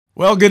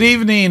Well, good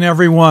evening,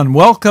 everyone.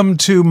 Welcome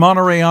to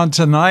Monterey on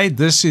Tonight.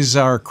 This is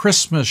our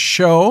Christmas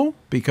show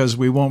because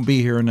we won't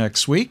be here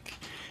next week,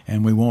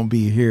 and we won't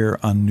be here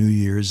on New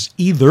Year's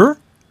either.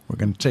 We're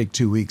going to take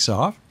 2 weeks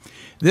off.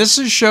 This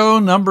is show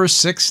number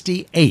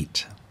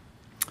 68.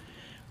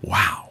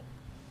 Wow.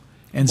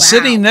 And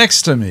sitting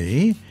next to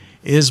me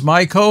is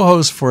my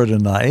co-host for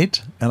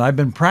tonight, and I've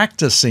been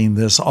practicing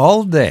this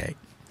all day,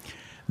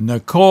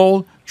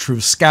 Nicole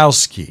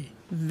Truszkowski.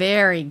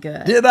 Very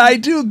good. Did I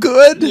do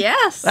good?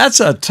 Yes. That's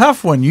a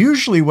tough one.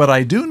 Usually what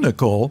I do,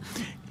 Nicole,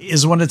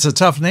 is when it's a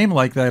tough name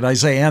like that, I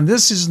say, and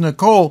this is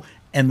Nicole,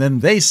 and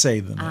then they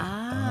say the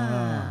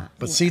name.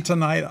 But see,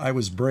 tonight I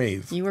was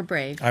brave. You were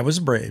brave. I was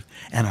brave,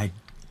 and I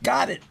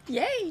got it.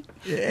 Yay.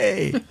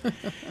 Yay.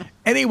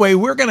 Anyway,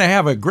 we're going to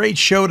have a great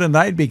show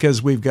tonight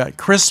because we've got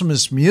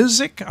Christmas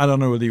music. I don't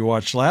know whether you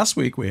watched last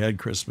week. We had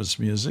Christmas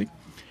music.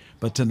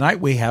 But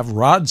tonight we have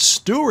Rod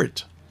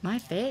Stewart. My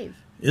fave.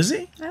 Is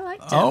he? I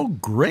liked him. Oh,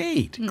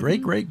 great.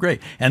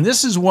 Great. And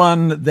this is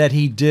one that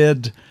he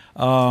did,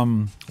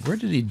 where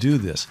did he do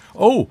this?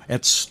 Oh,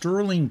 at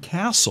Stirling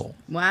Castle.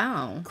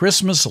 Wow.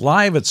 Christmas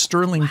Live at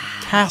Stirling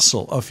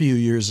Castle a few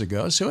years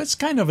ago. So it's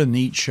kind of a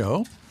neat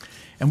show.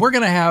 And we're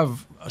going to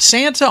have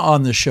Santa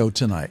on the show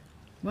tonight.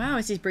 Wow,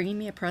 is he bringing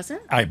me a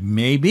present?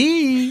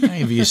 Maybe.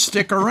 If you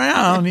stick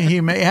around,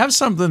 he may have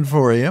something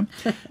for you.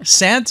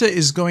 Santa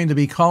is going to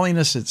be calling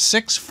us at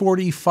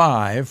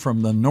 6:45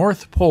 from the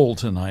North Pole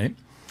tonight.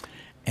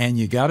 And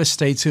you got to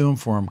stay tuned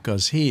for him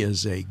because he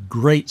is a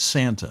great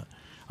Santa.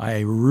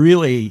 I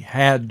really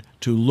had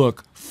to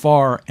look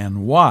far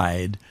and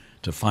wide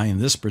to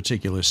find this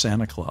particular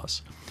Santa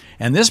Claus.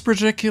 And this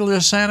particular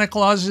Santa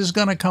Claus is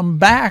going to come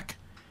back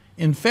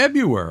in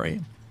February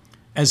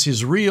as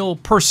his real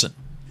person.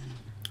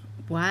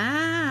 Wow.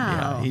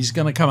 Yeah, he's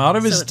going to come out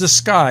of his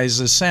disguise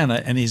as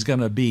Santa, and he's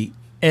going to be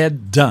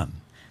Ed Dunn.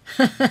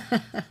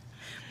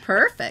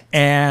 Perfect.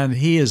 And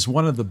he is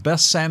one of the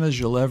best Santas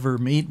you'll ever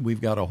meet.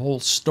 We've got a whole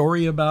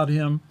story about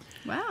him.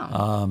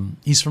 Wow.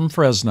 He's from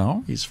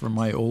Fresno. He's from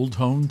my old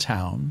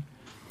hometown.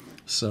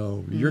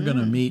 So you're going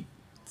to meet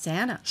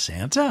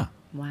Santa.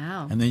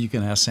 Wow. And then you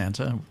can ask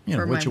Santa,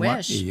 for what you my want.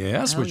 wish.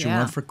 Yes, what you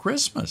want for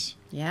Christmas.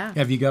 Yeah.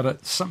 Have you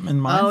got something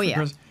in mind for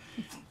Christmas?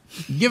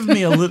 Give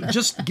me a little.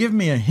 Just give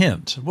me a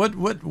hint. What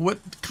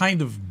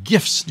kind of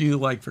gifts do you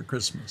like for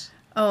Christmas?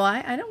 Oh,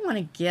 I don't want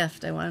a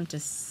gift. I want him to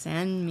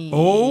send me.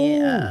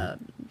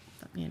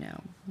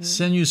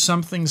 Send you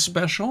something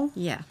special?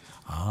 Yeah.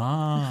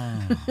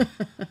 Ah.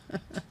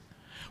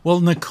 Well,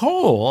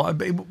 Nicole,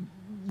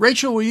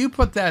 Rachel, will you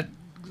put that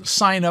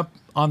sign up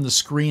on the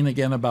screen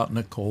again about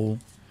Nicole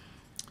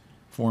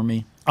for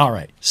me? All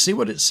right. See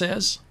what it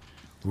says?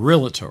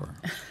 Realtor.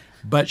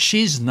 But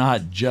she's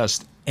not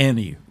just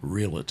any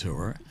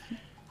realtor.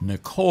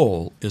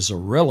 Nicole is a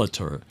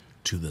realtor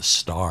to the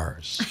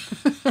stars.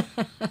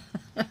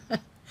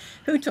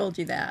 Who told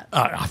you that?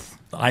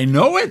 I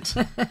know it.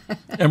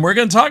 And we're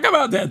going to talk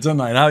about that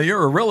tonight, how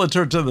you're a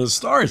realtor to the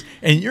stars.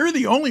 And you're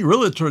the only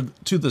realtor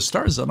to the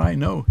stars that I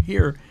know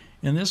here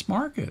in this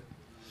market.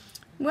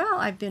 Well,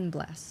 I've been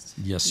blessed.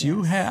 Yes,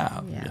 you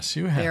have. Yeah. Yes,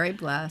 you have. Very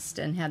blessed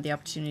and had the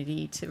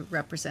opportunity to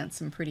represent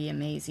some pretty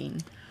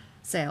amazing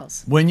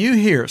sales. When you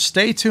hear,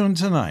 stay tuned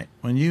tonight,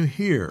 when you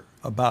hear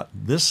about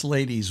this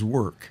lady's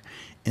work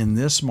in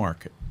this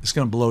market, it's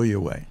going to blow you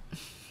away.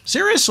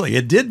 Seriously,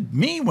 it did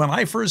me when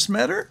I first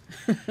met her.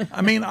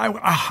 I mean,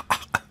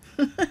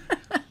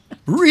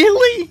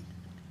 really?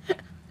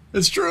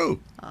 It's true.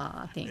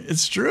 Thanks.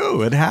 It's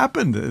true. It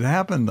happened.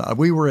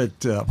 We were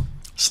at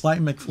Sly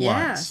McFly's.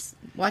 Yes,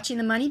 watching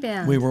the Money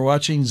Band. We were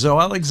watching Zoe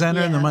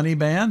Alexander and the Money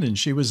Band, and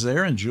she was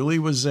there, and Julie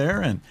was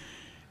there,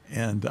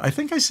 and I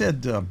think I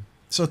said,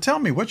 so tell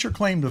me, what's your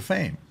claim to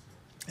fame?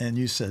 And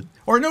you said,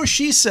 or no,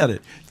 she said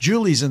it.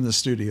 Julie's in the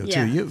studio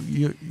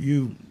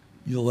too.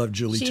 You'll love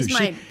Julie too. She's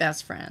my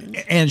best friend.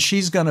 And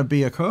she's going to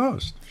be a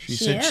co-host. She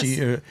said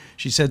is.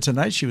 She said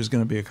tonight she was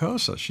going to be a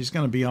co-host. So she's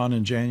going to be on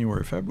in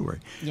January, February.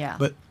 Yeah.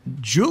 But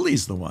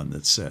Julie's the one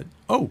that said,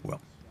 "Oh,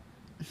 well,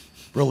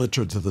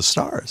 realtor to the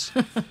stars."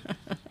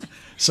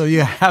 So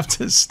you have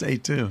to stay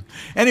tuned.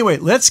 Anyway,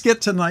 let's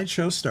get tonight's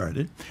show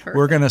started. Perfect.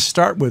 We're going to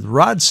start with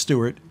Rod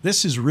Stewart.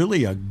 This is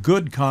really a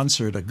good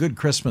concert, a good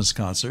Christmas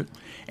concert.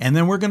 And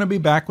then we're going to be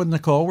back with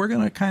Nicole. We're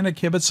going to kind of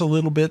kibitz a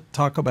little bit,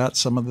 talk about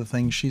some of the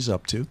things she's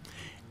up to.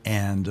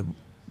 And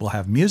we'll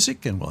have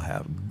music, and we'll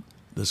have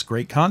this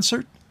great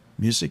concert.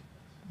 Music,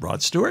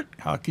 Rod Stewart.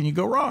 How can you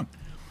go wrong?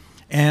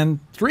 And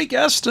 3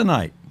 guests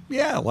tonight.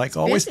 Yeah, like it's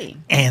always. Busy.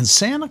 And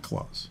Santa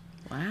Claus.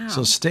 Wow.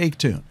 So stay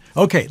tuned.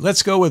 Okay,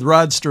 let's go with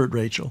Rod Stewart,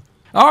 Rachel.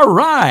 All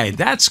right,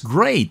 that's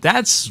great.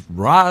 That's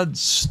Rod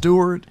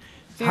Stewart.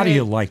 How do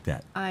you like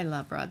that? I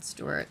love Rod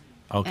Stewart.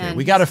 Okay, and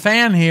we got a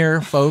fan here,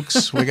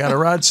 folks. We got a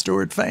Rod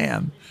Stewart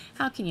fan.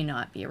 How can you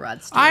not be a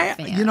Rod Stewart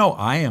fan? You know,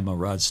 I am a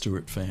Rod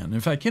Stewart fan. In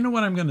fact, you know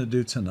what I'm going to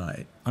do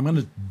tonight? I'm going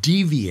to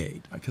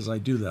deviate, because I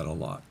do that a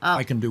lot. Oh.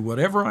 I can do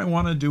whatever I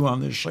want to do on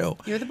this show.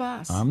 You're the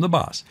boss. I'm the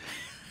boss.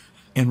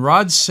 And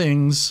Rod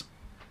sings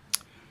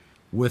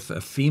with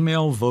a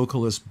female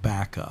vocalist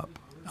backup.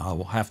 I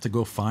will have to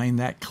go find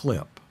that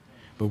clip.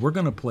 but we're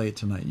going to play it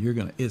tonight.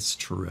 It's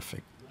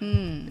terrific.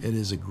 It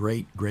is a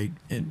great,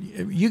 and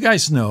you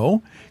guys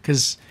know,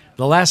 because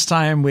the last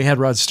time we had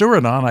Rod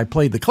Stewart on, I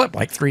played the clip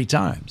like 3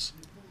 times.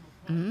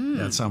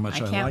 That's how much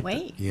I can't liked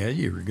wait. it. Yeah,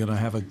 you're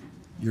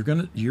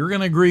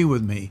gonna agree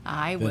with me.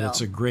 I that will.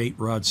 It's a great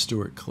Rod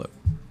Stewart clip.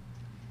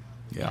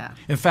 Yeah.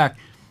 In fact,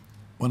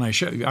 when I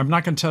show you, I'm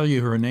not going to tell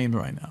you her name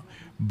right now,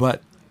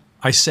 but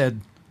I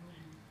said,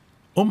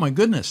 "Oh my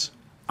goodness,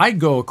 I'd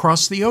go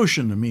across the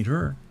ocean to meet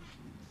her."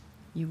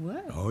 You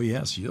would? Oh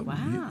yes,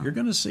 Wow. you're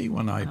going to see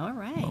when I All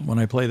right. when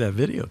I play that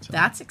video tonight.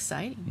 That's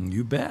exciting.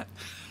 You bet.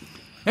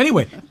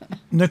 Anyway,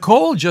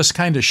 Nicole just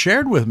kind of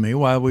shared with me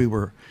while we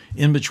were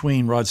in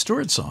between Rod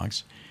Stewart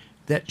songs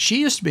that she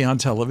used to be on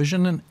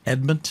television in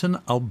Edmonton,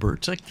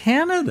 Alberta,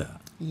 Canada.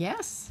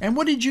 Yes. And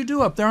what did you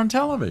do up there on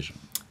television?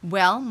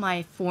 Well,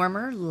 my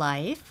former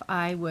life,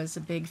 I was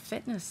a big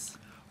fitness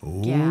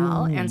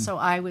gal, and so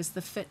I was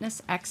the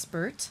fitness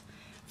expert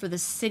for the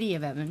city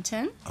of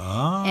Edmonton.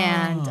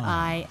 And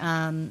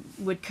I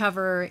would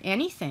cover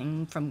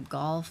anything from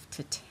golf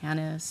to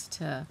tennis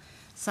to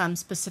some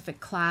specific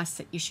class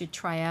that you should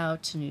try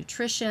out to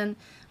nutrition.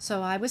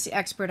 So I was the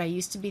expert. I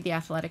used to be the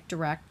athletic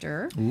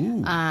director.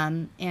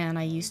 And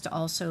I used to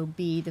also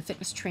be the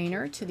fitness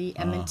trainer to the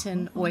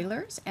Edmonton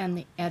Oilers and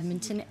the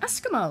Edmonton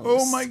Eskimos.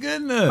 Oh my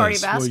goodness!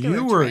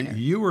 Cardiovascular trainer.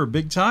 you were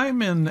big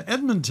time in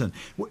Edmonton.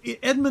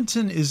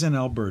 Edmonton is in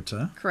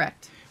Alberta,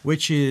 Correct.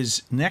 which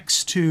is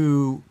next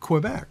to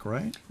Quebec,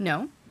 right?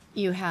 No,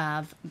 you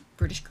have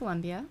British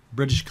Columbia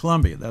British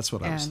Columbia. That's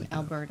what I was and thinking.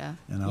 Alberta.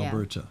 And Yeah.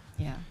 Alberta.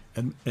 Yeah.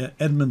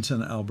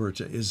 Edmonton,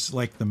 Alberta is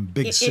like the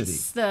big city.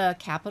 It's the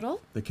capital.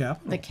 The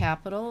capital. The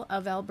capital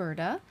of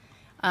Alberta.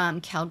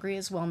 Calgary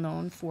is well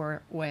known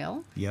for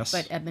oil. Yes.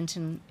 But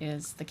Edmonton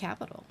is the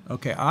capital.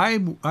 Okay,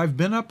 I've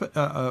been up.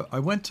 I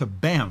went to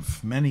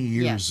Banff many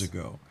years Yes.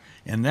 ago,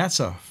 and that's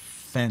a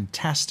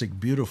fantastic,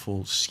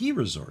 beautiful ski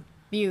resort.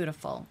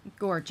 Beautiful.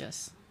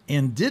 Gorgeous.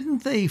 And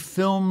didn't they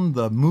film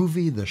the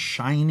movie The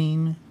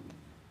Shining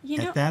You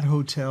know, at that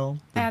hotel,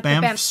 at the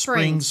Banff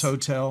Springs Springs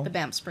Hotel? the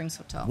Banff Springs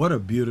Hotel. What a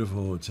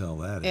beautiful hotel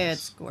that is!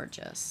 It's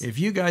gorgeous. If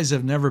you guys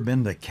have never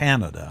been to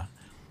Canada,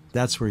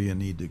 that's where you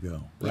need to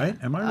go, right?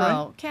 Am I right?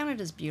 Oh,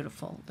 Canada's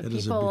beautiful. The It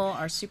is a people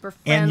are super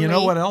friendly. And you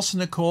know what else,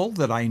 Nicole,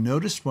 that I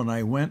noticed when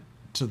I went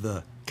to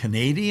the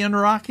Canadian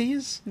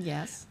Rockies?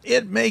 Yes,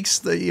 It makes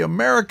the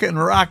American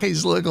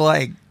Rockies look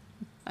like,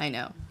 I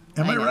know.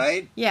 am I know.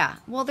 right? Yeah.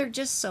 Well, they're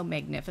just so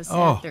magnificent.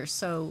 Oh. They're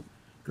so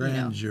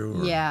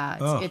Grandeur. Yeah,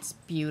 Oh. it's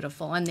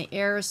beautiful, and the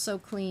air is so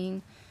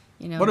clean.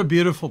 You know. What a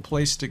beautiful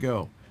place to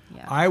go.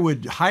 Yeah. I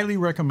would highly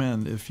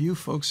recommend, if you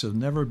folks have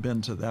never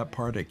been to that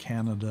part of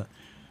Canada,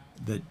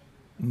 that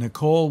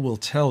Nicole will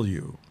tell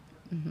you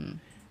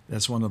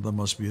that's one of the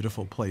most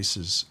beautiful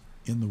places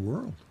in the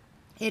world.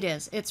 It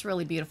is. It's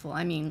really beautiful.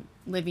 I mean,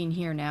 living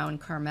here now in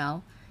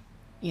Carmel,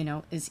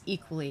 is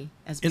equally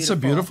as beautiful. It's a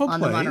beautiful on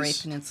place. the Monterey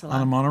Peninsula. On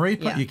the Monterey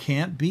Yeah. You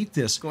can't beat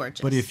this. Gorgeous.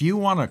 But if you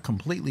want a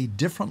completely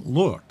different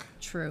look,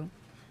 True.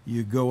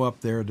 you go up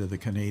there to the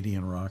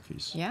Canadian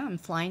Rockies. Yeah, I'm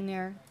flying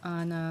there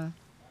on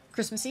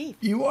Christmas Eve.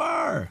 You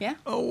are? Yeah.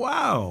 Oh,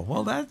 wow.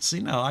 Well,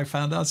 I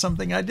found out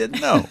something I didn't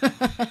know.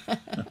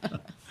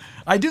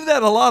 I do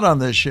that a lot on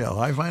this show.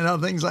 I find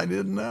out things I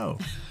didn't know.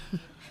 I'm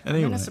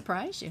Anyway. going to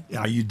surprise you.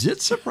 Yeah, you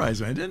did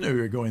surprise me. I didn't know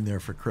you were going there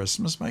for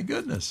Christmas. My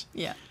goodness.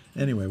 Yeah.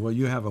 Anyway, well,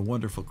 you have a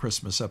wonderful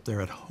Christmas up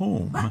there at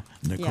home,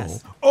 Nicole.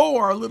 Yes. Oh,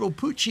 our little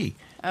Poochie.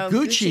 Oh,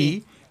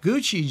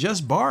 Gucci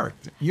just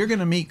barked. You're going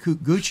to meet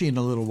Gucci in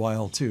a little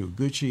while, too.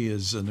 Gucci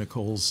is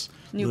Nicole's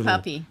New little-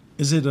 puppy.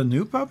 Is it a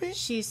new puppy?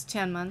 She's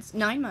 9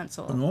 months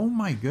old. Oh,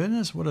 my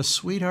goodness. What a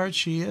sweetheart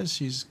she is.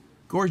 She's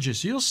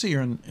gorgeous. You'll see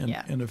her in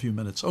Yeah. a few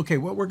minutes. Okay,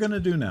 what we're going to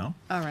do now.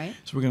 All right.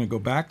 So we're going to go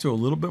back to a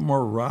little bit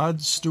more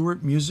Rod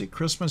Stewart music,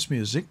 Christmas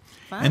music,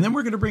 Fun. and then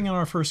we're going to bring in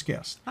our first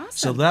guest. Awesome.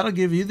 So that'll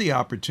give you the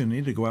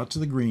opportunity to go out to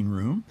the green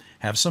room,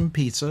 have some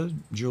pizza.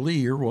 Julie,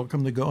 you're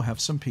welcome to go have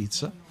some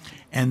pizza,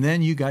 and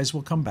then you guys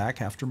will come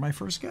back after my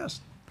first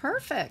guest.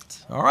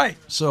 Perfect. All right.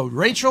 So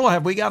Rachel,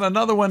 have we got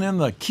another one in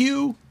the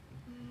queue?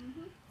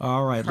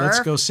 All right.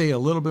 Let's go see a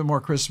little bit more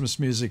Christmas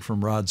music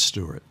from Rod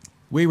Stewart.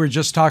 We were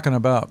just talking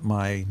about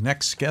my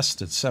next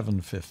guest at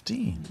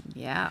 7:15.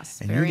 Yes.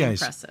 And Very you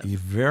guys, impressive.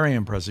 Very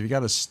impressive. You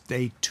got to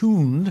stay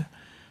tuned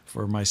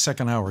for my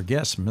second hour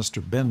guest,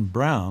 Mr. Ben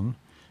Brown,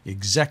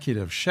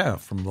 executive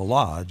chef from the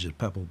Lodge at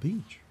Pebble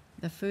Beach.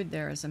 The food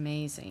there is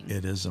amazing.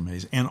 It is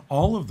amazing. And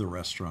all of the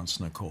restaurants,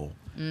 Nicole.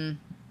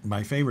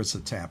 My favorite's the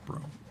tap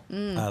room.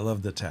 I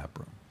love the tap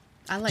room.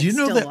 I like Do you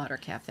know that- Stillwater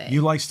Cafe.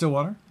 You like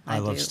Stillwater? I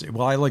love do.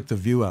 Well, I like the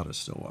view out of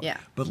Stillwater. Yeah.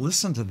 But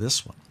listen to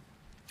this one.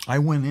 I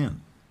went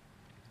in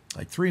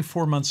like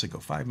 5 months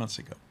ago.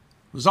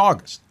 It was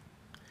August.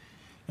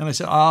 And I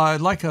said, I'd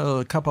like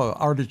a cup of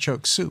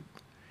artichoke soup.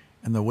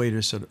 And the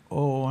waiter said,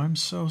 oh, I'm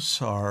so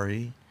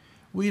sorry.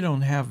 We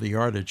don't have the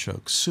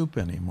artichoke soup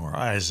anymore.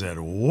 I said,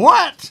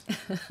 what?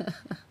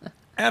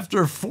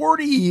 After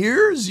 40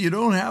 years, you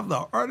don't have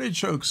the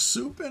artichoke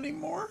soup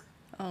anymore?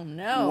 Oh,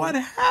 no. What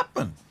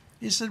happened?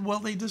 He said, well,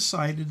 they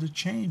decided to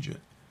change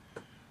it.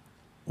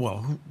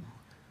 Well,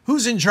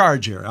 who's in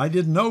charge here? I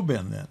didn't know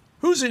Ben then.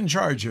 Who's in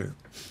charge here?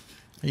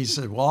 He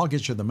said, well, I'll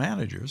get you the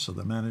manager. So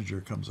the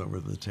manager comes over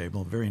to the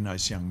table, a very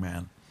nice young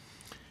man.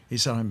 He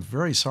said, I'm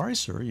very sorry,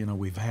 sir. You know,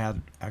 we've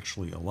had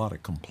actually a lot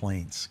of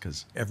complaints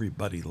because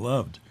everybody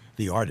loved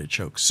the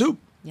artichoke soup.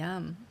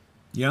 Yum.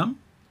 Yum?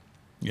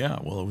 Yeah,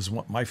 well, it was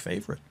my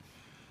favorite.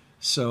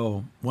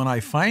 So when I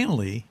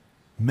finally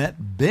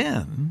met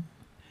Ben,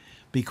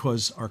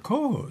 because our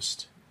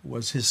co-host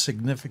was his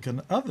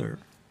significant other.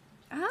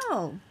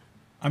 Oh.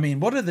 I mean,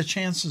 what are the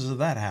chances of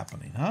that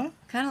happening, huh?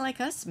 Kind of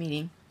like us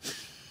meeting.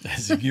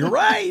 You're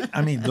right.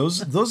 I mean,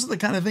 those are the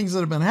kind of things that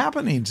have been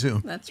happening to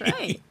me. That's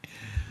right.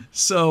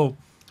 So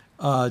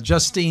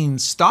Justine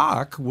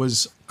Stock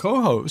was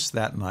co-host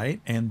that night,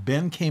 and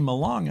Ben came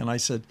along, and I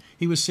said,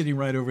 he was sitting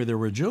right over there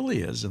where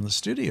Julie is in the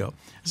studio.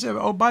 I said,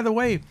 oh, by the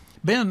way,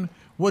 Ben,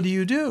 what do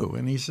you do?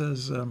 And he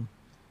says,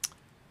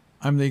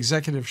 I'm the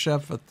executive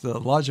chef at the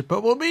Lodge at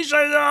Pebble Beach.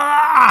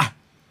 I said,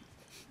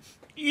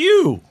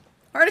 you.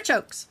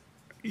 Artichokes.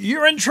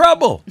 You're in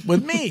trouble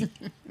with me.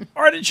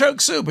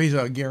 Artichoke soup. He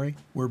said, Gary,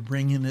 we're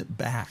bringing it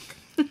back.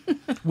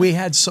 We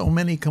had so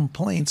many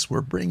complaints.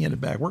 We're bringing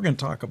it back. We're going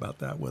to talk about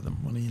that with him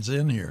when he's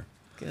in here.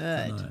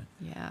 Good. Tonight.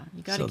 Yeah.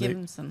 You got to give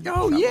him some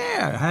trouble.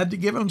 Yeah. I had to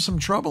give him some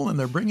trouble, and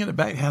they're bringing it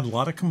back. Had a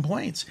lot of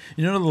complaints.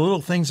 You know the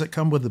little things that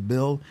come with the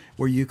bill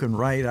where you can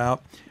write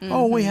out,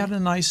 oh, we had a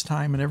nice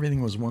time and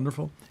everything was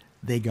wonderful.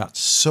 They got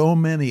so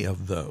many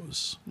of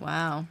those.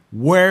 Wow.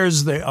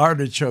 Where's the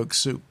artichoke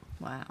soup?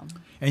 Wow.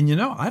 And you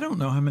know, I don't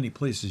know how many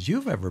places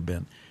you've ever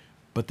been,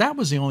 but that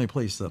was the only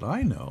place that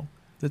I know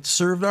that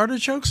served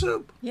artichoke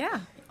soup.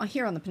 Yeah.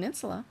 Here on the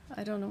peninsula.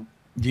 I don't know.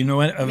 Do you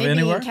know of Maybe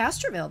anywhere? in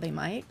Castroville they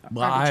might.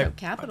 Well, Artichoke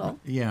capital.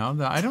 Yeah,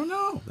 I don't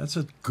know. That's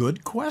a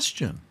good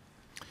question.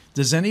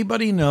 Does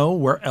anybody know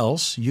where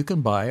else you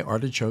can buy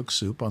artichoke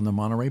soup on the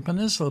Monterey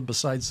Peninsula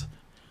besides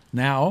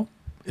now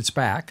it's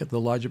back at the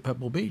Lodge at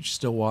Pebble Beach,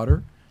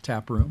 Stillwater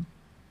tap room,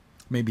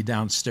 maybe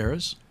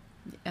downstairs.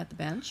 At the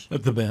bench.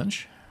 At the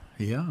bench,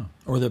 yeah.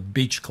 Or the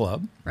beach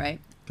club. Right.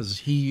 Because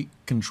he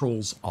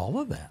controls all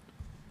of that.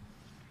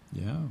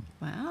 Yeah.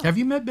 Wow. Have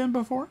you met Ben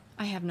before?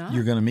 I have not.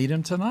 You're going to meet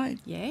him tonight.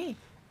 Yay.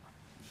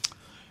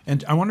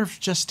 And I wonder if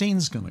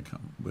Justine's going to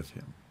come with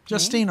him.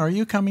 Justine, are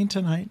you coming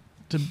tonight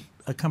to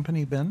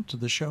accompany Ben to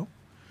the show?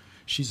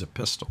 She's a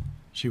pistol.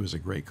 She was a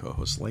great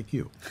co-host like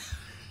you.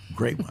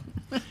 Great one.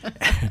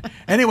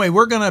 Anyway,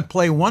 we're going to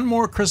play one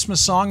more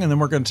Christmas song, and then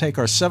we're going to take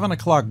our 7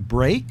 o'clock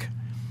break,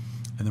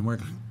 and then we're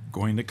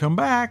going to come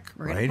back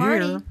right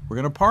here. We're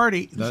going to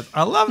party.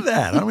 I love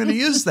that. I'm going to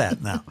use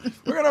that now.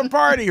 We're going to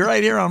party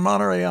right here on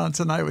Monterey On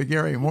Tonight with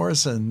Gary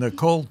Morris and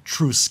Nicole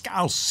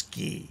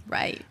Truszkowski.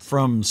 Right.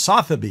 From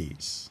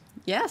Sotheby's.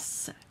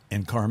 Yes.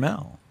 In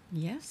Carmel.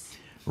 Yes.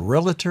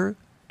 Realtor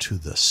to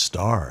the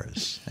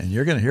stars. And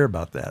you're going to hear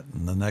about that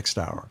in the next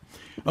hour.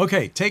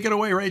 Okay, take it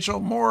away, Rachel.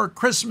 More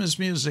Christmas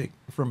music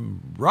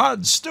from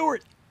Rod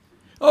Stewart.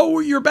 Oh,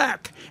 you're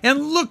back.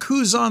 And look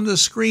who's on the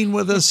screen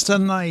with us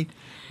tonight.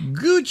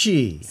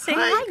 Gucci. Say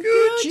hi,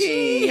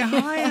 Gucci.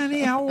 Hi,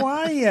 honey. How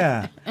are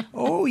you?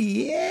 Oh,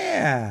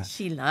 yeah.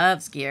 She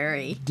loves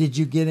Gary. Did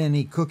you get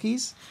any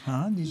cookies?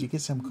 Huh? Did you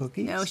get some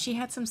cookies? No, she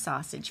had some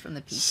sausage from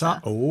the pizza.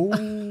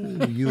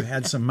 You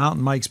had some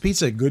Mountain Mike's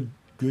Pizza. Good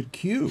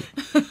cue.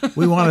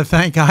 We want to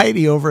thank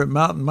Heidi over at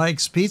Mountain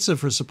Mike's Pizza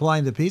for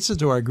supplying the pizza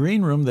to our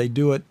green room. They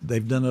do it.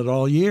 They've done it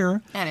all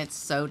year. And it's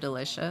so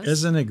delicious.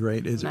 Isn't it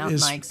great? Mountain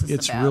Mike's is the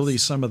it's best. really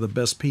some of the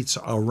best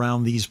pizza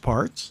around these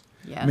parts.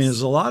 Yes. I mean,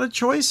 there's a lot of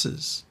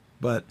choices,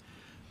 but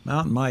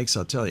Mountain Mike's,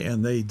 I'll tell you,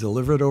 and they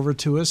deliver it over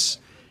to us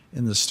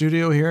in the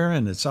studio here,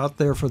 and it's out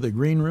there for the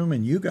green room,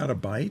 and you got a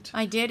bite.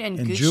 I did, and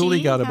Gucci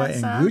Julie got a bite,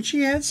 some, and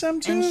Gucci had some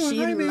too. And she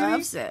Hi, baby.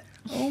 loves it.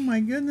 Oh my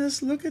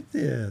goodness, look at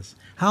this.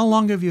 How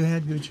long have you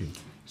had Gucci?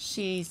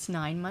 She's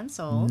 9 months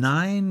old.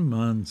 9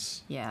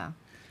 months. Yeah.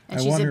 And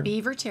she's a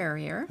beaver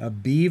terrier. A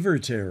beaver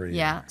terrier.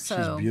 Yeah.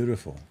 So she's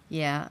beautiful.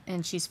 Yeah,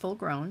 and she's full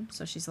grown,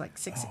 so she's like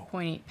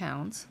 6.8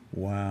 pounds.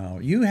 Wow.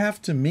 You have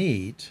to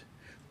meet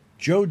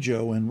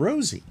JoJo and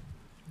Rosie.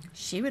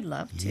 She would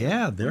love to.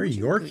 Yeah, they're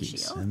Yorkies,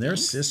 Gucci. Oh, and they're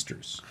thanks.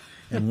 sisters.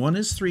 And one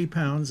is 3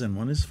 pounds and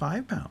one is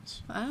 5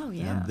 pounds. Oh,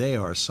 yeah. And they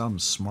are some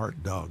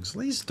smart dogs.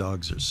 These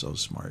dogs are so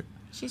smart.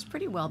 She's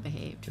pretty well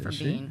behaved for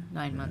she? being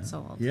 9 months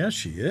old. Yeah,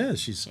 she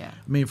is. I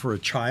mean, for a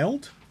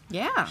child,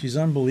 Yeah. she's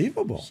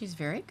unbelievable. She's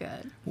very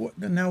good.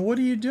 Now, what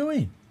are you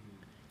doing?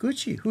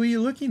 Gucci, who are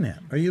you looking at?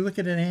 Are you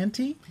looking at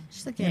Auntie?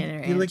 She's looking at her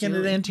You Aunt looking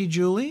Julie. at Auntie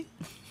Julie?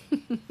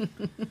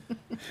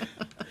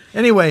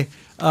 Anyway,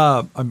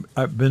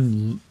 I've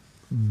been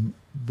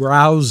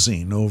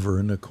browsing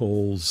over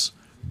Nicole's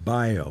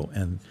bio,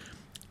 and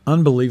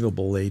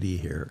unbelievable lady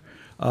here.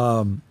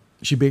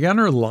 She began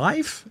her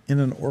life in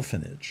an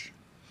orphanage.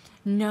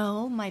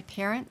 No, my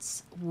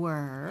parents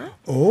were.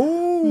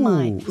 Oh,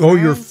 My your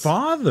parents-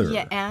 father.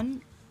 Yeah,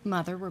 and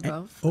mother were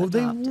both Oh,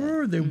 adopted. they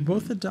were. They were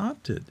both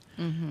adopted.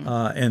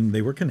 And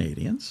they were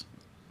Canadians,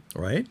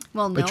 right?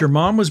 Well, But no. your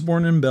mom was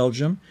born in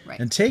Belgium Right.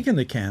 and taken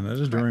to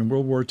Canada during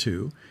World War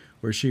II,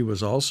 where she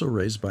was also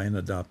raised by an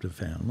adoptive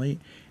family.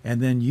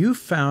 And then you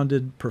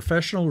founded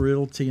Professional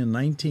Realty in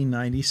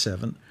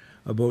 1997,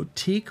 a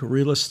boutique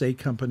real estate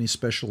company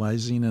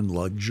specializing in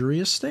luxury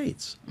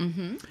estates.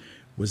 Mm-hmm.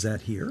 Was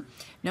that here?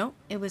 No,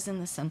 it was in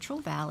the Central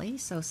Valley,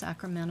 so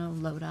Sacramento,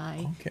 Lodi,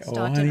 Okay.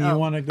 Stockton. Honey, you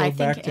want to go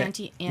back to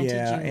Auntie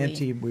yeah, Julie.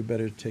 Auntie. We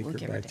better take We'll her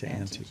give back to to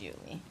Auntie.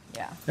 Julie.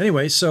 Yeah.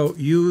 Anyway, so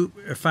you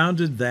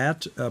founded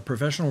that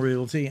Professional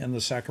Realty in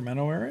the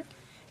Sacramento area,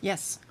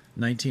 Yes.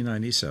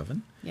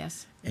 1997.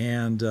 Yes.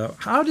 And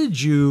how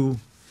did you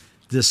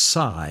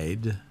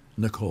decide,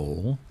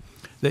 Nicole,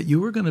 that you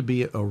were going to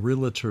be a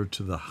realtor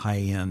to the high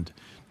end,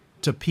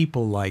 to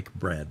people like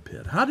Brad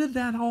Pitt? How did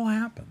that all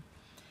happen?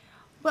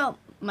 Well,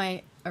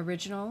 my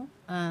original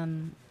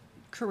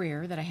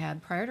career that I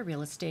had prior to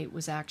real estate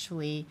was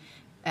actually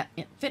a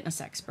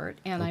fitness expert,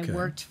 and Okay. I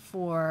worked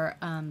for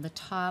the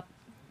top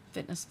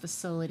fitness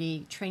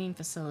facility, training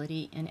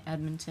facility in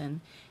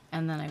Edmonton,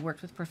 and then I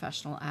worked with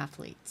professional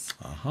athletes.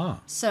 Uh-huh.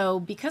 So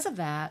because of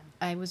that,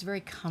 I was very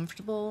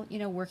comfortable,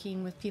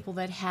 working with people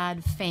that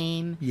had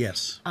fame.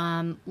 Yes.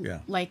 Yeah.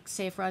 Like,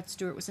 say, if Rod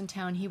Stewart was in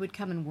town, he would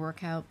come and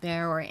work out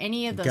there, or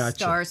any of the Gotcha.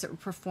 stars that were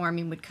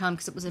performing would come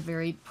because it was a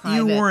very private.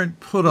 You weren't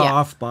put Yeah.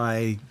 off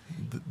by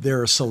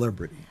their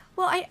celebrity.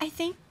 Well, I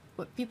think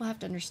what people have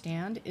to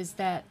understand is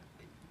that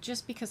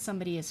just because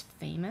somebody is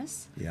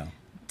famous Yeah.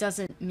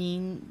 doesn't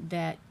mean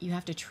that you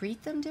have to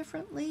treat them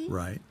differently.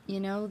 Right.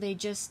 They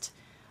just,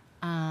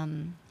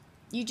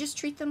 you just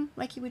treat them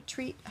like you would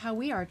treat how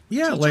we are.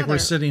 Yeah, to each like we're other.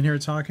 sitting here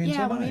talking Yeah,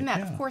 tonight. when we met,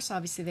 Yeah. of course,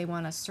 obviously they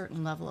want a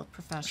certain level of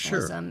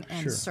professionalism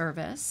and sure.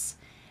 service.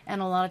 And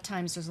a lot of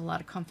times there's a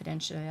lot of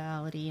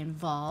confidentiality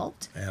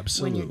involved when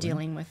Absolutely. you're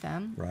dealing with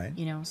them. Right.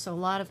 So a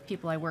lot of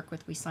people I work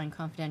with, we sign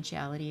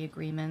confidentiality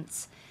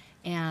agreements,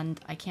 and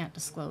I can't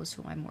disclose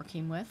who I'm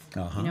working with,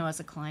 as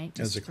a client,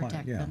 just As a to protect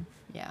client, yeah. them.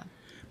 Yeah.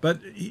 But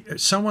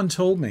someone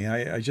told me,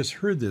 I just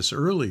heard this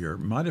earlier,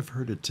 might have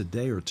heard it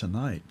today or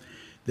tonight,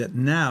 that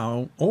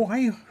now,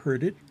 I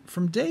heard it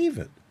from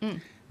David,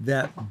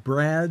 that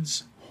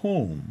Brad's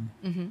home,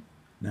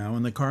 now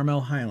in the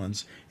Carmel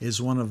Highlands,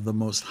 is one of the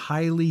most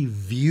highly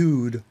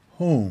viewed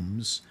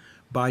homes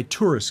by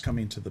tourists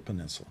coming to the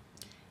peninsula.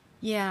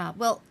 Yeah.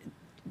 Well,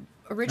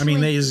 I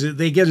originally. mean,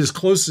 they get as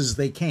close as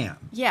they can.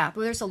 Yeah,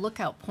 but there's a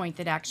lookout point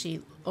that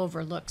actually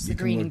overlooks the can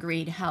Green look- and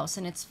Greed house,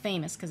 and it's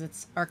famous because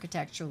it's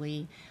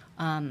architecturally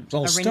It's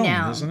all a stone,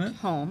 renowned isn't it?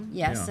 home.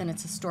 Yes, Yeah. and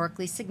it's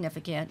historically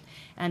significant.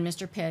 And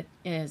Mr. Pitt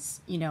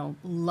is,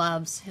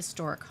 loves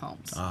historic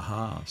homes.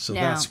 Aha. So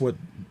Now- that's what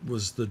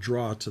was the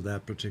draw to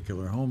that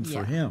particular home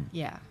for him.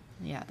 Yeah,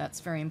 that's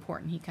very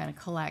important. He kind of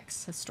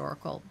collects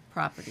historical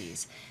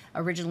properties.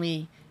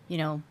 Originally,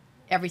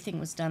 everything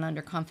was done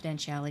under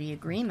confidentiality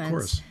agreements.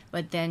 course.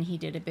 But then he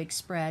did a big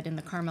spread in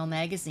the Carmel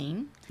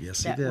magazine.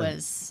 Yes, that he did.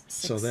 was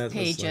six that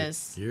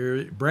pages. was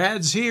like,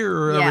 Brad's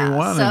here, Yeah,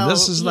 everyone, so and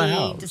this is the he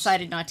house.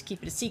 decided not to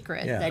keep it a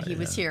secret Yeah, that he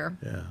was yeah, here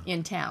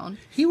in town.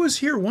 He was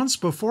here once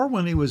before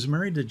when he was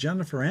married to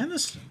Jennifer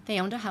Aniston. They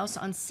owned a house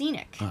on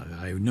Scenic.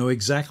 I know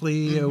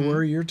exactly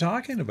where you're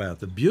talking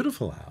about, the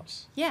beautiful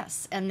house.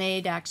 Yes, and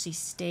they'd actually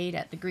stayed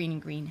at the Green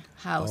and Green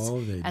house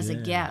They as a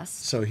did.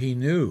 guest. So he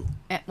knew.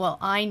 Well,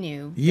 I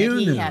knew You that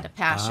he knew. had a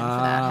passion for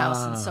that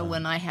house, and so Ah.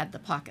 when I had the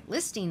pocket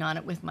listing on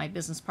it with my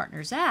business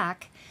partner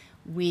Zach,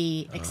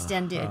 we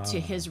extended to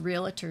his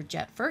realtor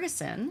Jet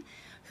Ferguson,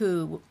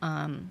 who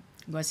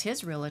was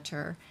his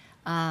realtor,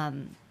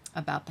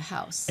 about the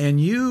house.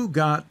 And you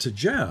got to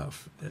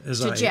Jeff.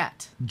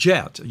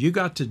 Jet. You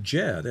got to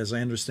Jet, as I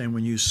understand,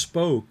 when you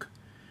spoke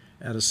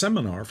at a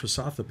seminar for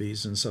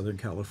Sotheby's in Southern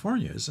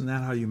California. Isn't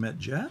that how you met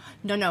Jet?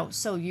 No.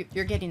 So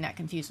you're getting that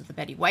confused with the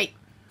Betty White.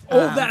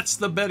 That's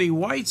the Betty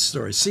White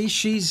story. See,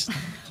 she's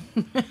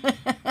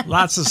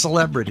lots of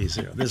celebrities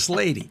here. This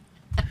lady.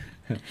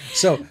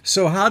 So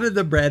how did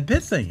the Brad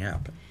Pitt thing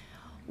happen?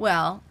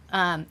 Well,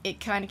 it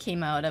kind of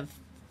came out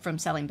from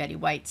selling Betty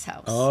White's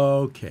house.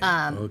 Okay.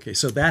 Okay.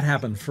 So that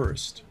happened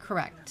first.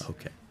 Correct.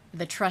 Okay.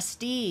 The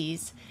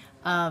trustees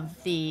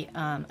of the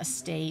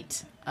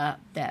estate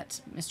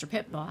that Mr.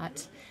 Pitt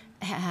bought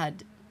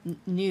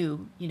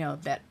knew,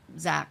 that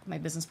Zach, my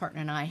business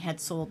partner, and I had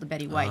sold the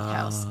Betty White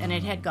house, and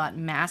it had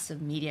gotten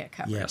massive media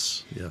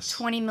coverage. Yes.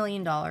 $20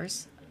 million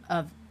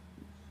of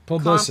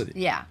Publicity.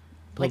 yeah.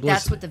 Like,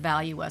 that's what the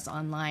value was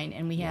online,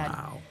 and we had,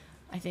 Wow.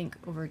 I think,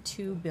 over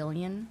 2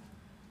 billion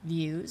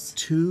views.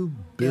 2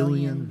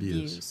 billion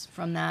views.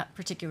 From that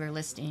particular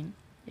listing.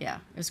 Yeah,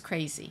 it was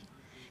crazy.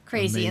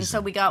 And so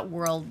Amazing. we got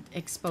world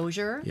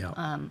exposure.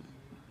 Yeah.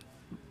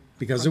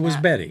 Because it was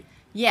that. Betty.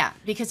 Yeah,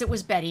 because it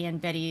was Betty, and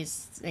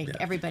Betty's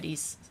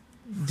everybody's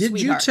Did you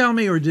sweetheart. tell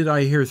me, or did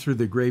I hear through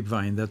the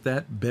grapevine,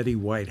 that Betty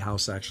White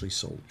house actually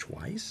sold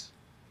twice?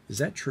 Is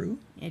that true?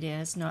 It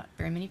is. Not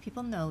very many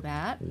people know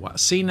that. Wow.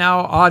 See now,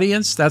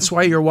 audience, that's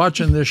why you're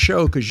watching this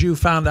show, because you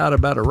found out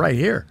about it right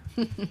here.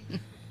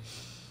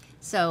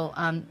 So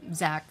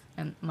Zach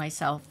and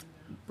myself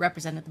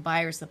represented the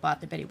buyers that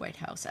bought the Betty White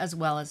house, as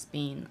well as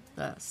being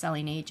the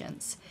selling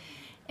agents.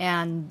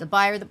 And the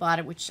buyer that bought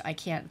it, which I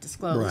can't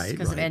disclose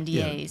because of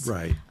NDAs, Yeah,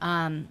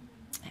 right.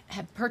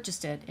 had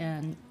purchased it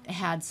and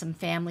had some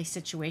family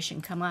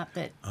situation come up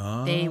that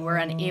they were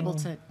unable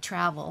to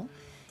travel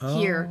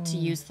here to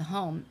use the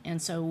home.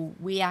 And so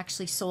we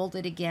actually sold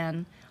it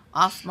again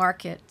off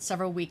market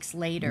several weeks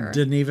later.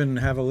 Didn't even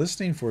have a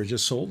listing for it,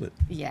 just sold it.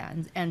 Yeah,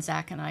 and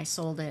Zach and I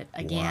sold it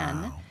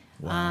again.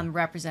 Wow.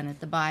 Represented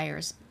the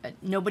buyers, but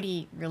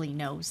nobody really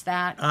knows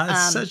that.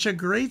 It's such a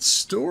great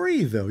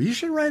story, though. You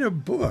should write a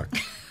book.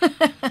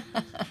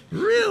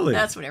 Really?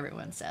 That's what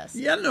everyone says.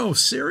 Yeah, no,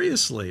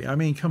 seriously. I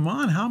mean, come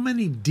on. How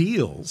many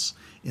deals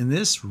in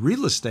this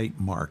real estate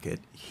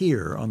market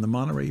here on the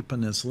Monterey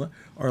Peninsula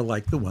are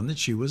like the one that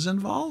she was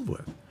involved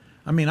with?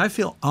 I mean, I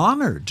feel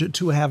honored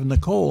to have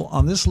Nicole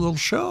on this little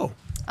show.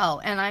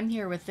 Oh, and I'm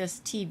here with this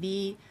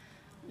TV.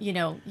 You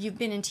know, you've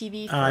been in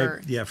TV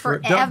for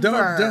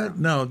forever.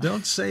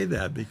 Don't say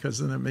that, because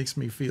then it makes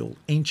me feel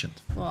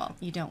ancient. Well,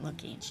 you don't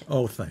look ancient.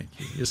 Oh, thank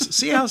you.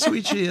 See how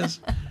sweet she is?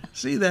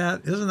 See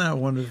that? Isn't that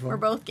wonderful? We're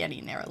both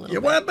getting there a little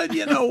bit. Well, but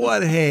you know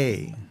what?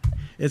 Hey,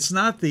 it's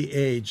not the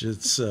age.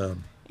 It's the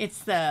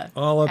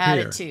all up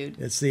attitude.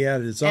 Here. It's the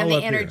attitude. It's all and the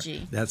up energy.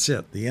 Here. That's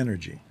it. The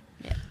energy.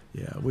 Yeah.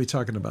 Yeah, we were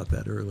talking about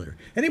that earlier.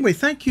 Anyway,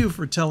 thank you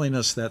for telling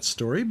us that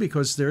story,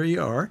 because there you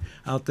are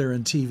out there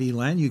in TV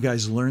land. You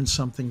guys learned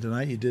something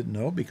tonight you didn't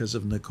know because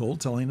of Nicole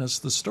telling us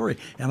the story.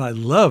 And I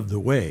love the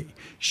way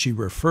she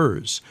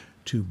refers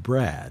to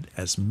Brad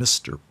as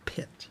Mr.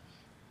 Pitt.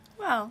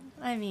 Well,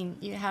 I mean,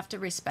 you have to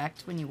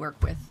respect when you work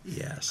with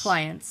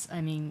clients. I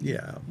mean,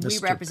 yeah, we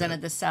Mr. represented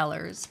Pitt. the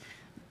sellers.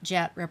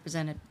 Jet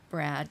represented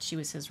Brad. She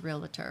was his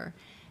realtor.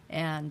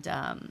 And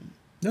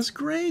that's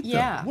great.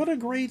 Yeah. Though. What a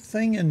great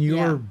thing in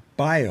your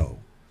bio.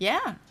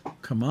 Yeah.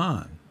 Come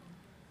on.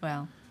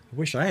 Well, I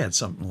wish I had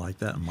something like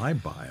that in my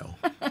bio.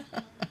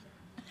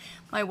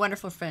 my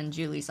wonderful friend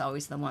Julie's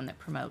always the one that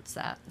promotes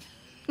that.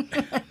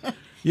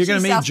 You're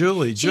going to meet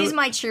Julie. She's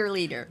my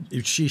cheerleader.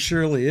 She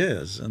surely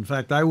is. In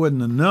fact, I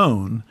wouldn't have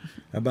known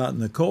about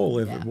Nicole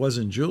if it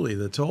wasn't Julie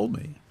that told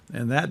me.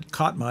 And that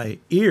caught my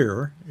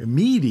ear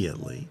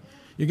immediately.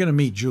 You're going to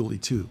meet Julie,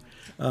 too.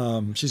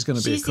 She's going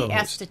to be a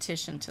co-host. She's the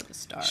esthetician to the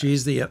stars.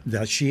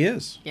 She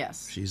is.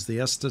 Yes. She's the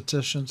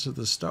esthetician to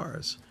the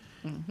stars.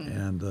 Mm-hmm.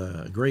 And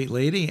a great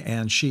lady,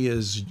 and she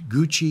is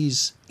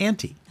Gucci's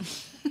auntie.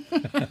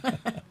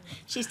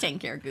 She's taking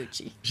care of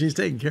Gucci. She's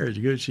taking care of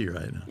Gucci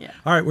right now. Yeah.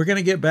 All right, we're going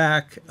to get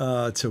back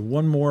to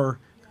one more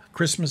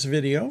Christmas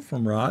video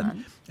from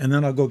Rod, and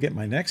then I'll go get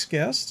my next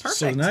guest. Perfect.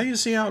 So now you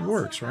see how it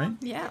works, right?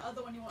 Yeah.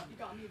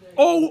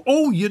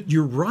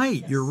 You're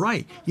right. You're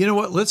right. You know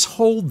what? Let's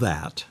hold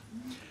that.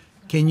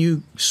 Can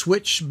you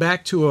switch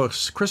back to a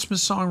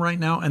Christmas song right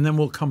now, and then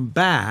we'll come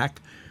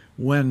back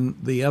when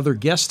the other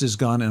guest is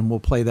gone, and we'll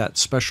play that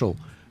special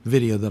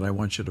video that I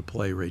want you to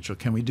play, Rachel.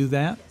 Can we do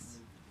that? Yes.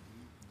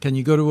 Can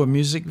you go to a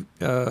music?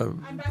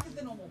 I'm back at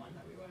the normal one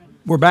that we were in.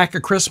 We're back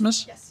at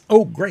Christmas? Yes.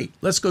 Oh, great.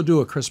 Let's go do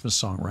a Christmas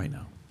song right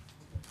now.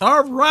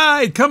 All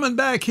right, coming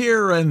back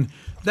here, and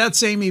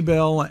that's Amy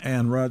Bell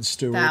and Rod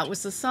Stewart. That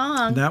was the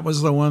song. That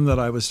was the one that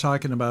I was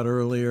talking about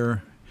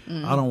earlier.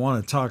 I don't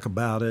want to talk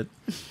about it.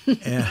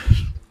 And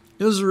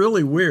it was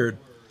really weird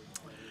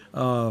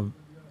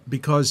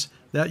because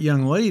that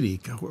young lady,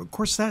 of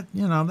course, that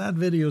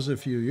video's a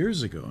few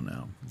years ago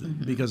now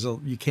because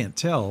you can't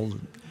tell,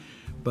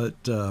 but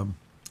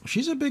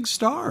she's a big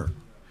star.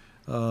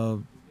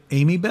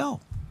 Amy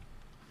Bell.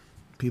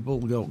 People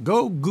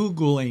go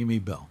Google Amy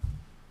Bell.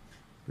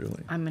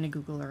 Really. I'm going to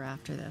Google her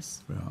after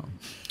this. Yeah.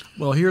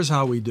 Well, here's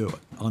how we do it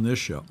on this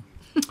show.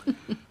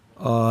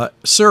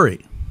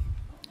 Siri.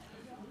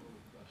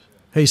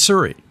 Hey,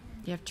 Siri.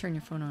 You have to turn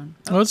your phone on.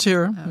 Oh, it's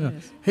here. Oh, Yeah. it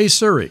is. Hey,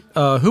 Siri.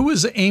 Who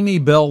is Amy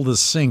Bell, the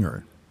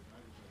singer?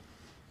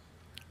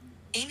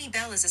 Amy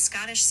Bell is a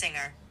Scottish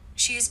singer.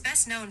 She is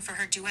best known for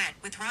her duet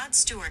with Rod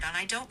Stewart on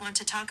I Don't Want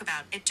to Talk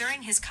About It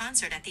during his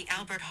concert at the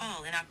Albert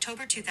Hall in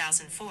October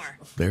 2004.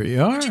 There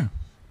you are.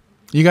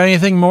 You got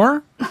anything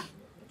more?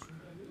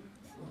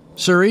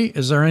 Siri,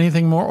 is there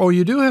anything more? Oh,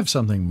 you do have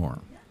something more.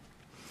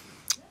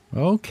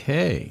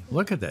 Okay,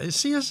 look at that.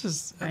 See, this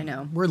is. I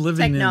know. We're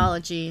living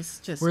Technology is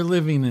just. We're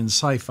living in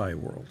sci-fi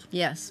world.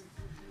 Yes.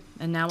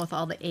 And now with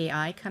all the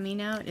AI coming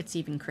out, it's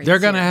even crazier. They're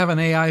going to have an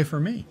AI for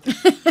me.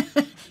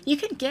 You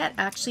could get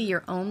actually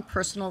your own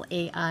personal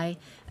AI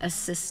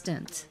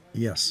assistant.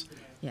 Yes.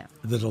 Yeah.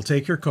 That'll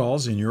take your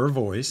calls in your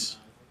voice.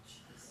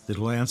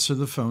 That'll answer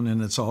the phone,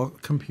 and it's all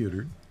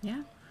computered.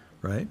 Yeah.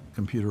 Right?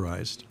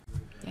 Computerized.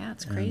 Yeah,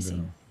 it's crazy.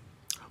 And,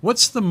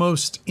 what's the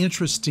most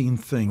interesting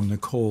thing,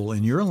 Nicole,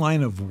 in your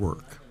line of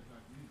work,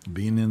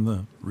 being in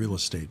the real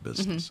estate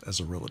business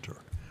as a realtor?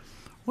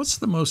 What's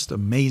the most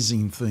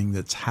amazing thing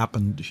that's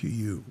happened to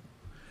you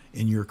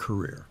in your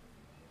career?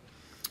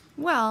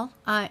 Well,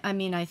 I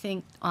mean, I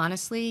think,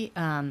 honestly,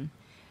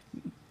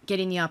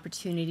 getting the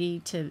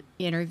opportunity to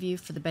interview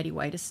for the Betty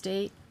White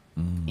estate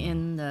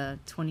in the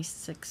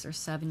 26 or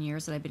 7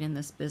 years that I've been in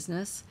this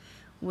business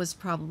was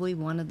probably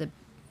one of the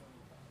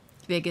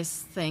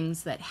biggest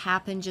things that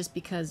happened just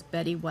because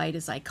Betty White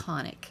is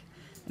iconic.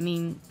 I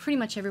mean, pretty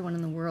much everyone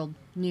in the world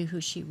knew who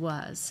she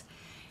was.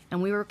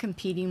 And we were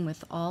competing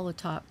with all the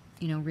top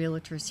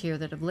realtors here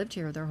that have lived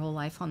here their whole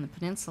life on the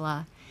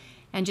peninsula.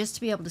 And just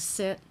to be able to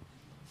sit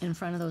in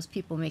front of those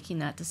people making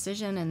that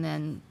decision, and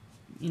then,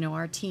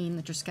 our team,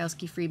 the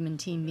Truszkowski Friedman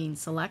team being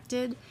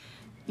selected,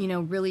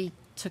 really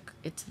took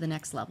it to the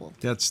next level.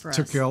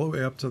 Took you all the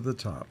way up to the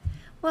top.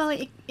 Well,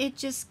 it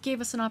just gave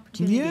us an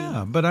opportunity.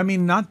 Yeah, but I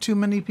mean, not too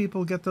many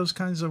people get those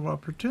kinds of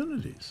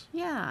opportunities.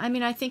 Yeah, I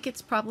mean, I think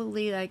it's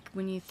probably like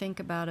when you think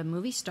about a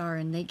movie star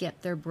and they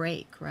get their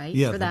break, right?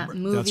 Yeah, for that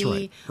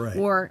movie. that's right.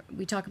 Or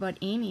we talk about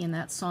Amy and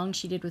that song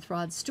she did with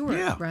Rod Stewart,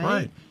 Yeah, right?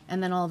 right.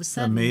 And then all of a That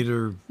sudden, made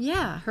her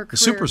her a career,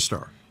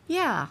 superstar.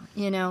 Yeah,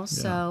 Yeah.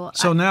 so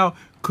So now,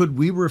 could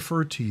we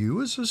refer to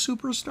you as a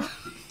superstar?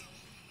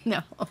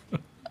 no.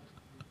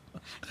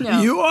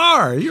 No. You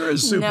are. You're a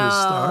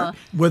superstar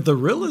with the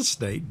real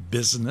estate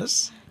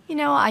business.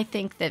 I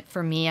think that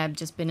for me, I've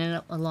just been in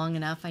it long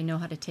enough. I know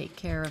how to take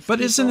care of But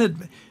people. isn't it,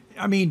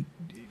 I mean,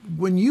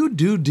 when you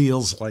do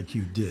deals like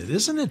you did,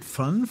 isn't it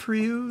fun for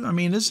you? I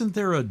mean, isn't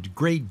there a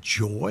great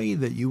joy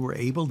that you were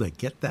able to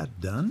get that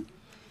done?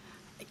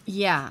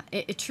 Yeah,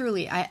 it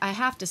truly, I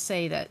have to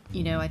say that,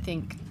 I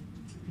think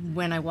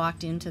when I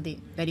walked into the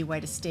Betty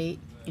White estate,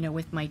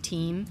 with my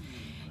team,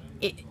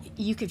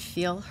 you could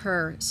feel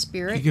her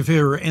spirit. You can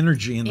feel her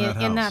energy in that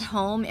house. In that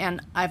home,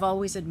 and I've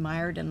always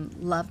admired and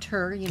loved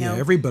her, Yeah,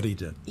 everybody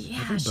did. Yeah,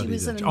 everybody she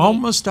was did. an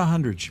Almost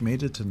 100. She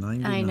made it to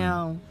 99. I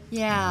know.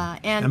 Yeah.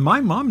 And my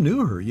mom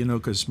knew her,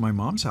 because my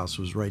mom's house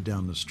was right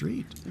down the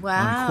street.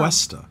 Wow. On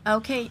Cuesta.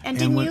 Okay. And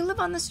didn't you live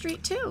on the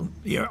street too?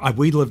 Yeah,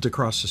 we lived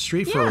across the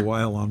street for Yeah. a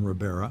while on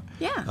Ribera.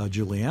 Yeah.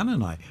 Juliana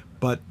and I.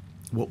 But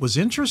what was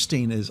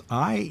interesting is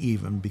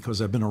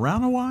because I've been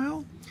around a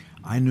while,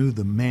 I knew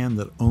the man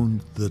that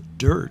owned the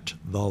dirt,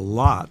 the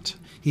lot.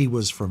 He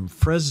was from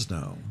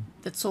Fresno.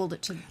 That sold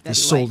it to Betty That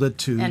sold White it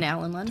to and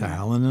Alan Lundberg. To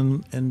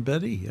Alan and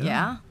Betty.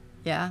 Yeah.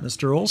 Yeah.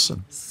 Mr.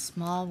 Olson.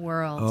 Small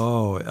world.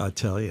 Oh, I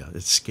tell you,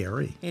 it's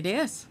scary. It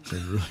is.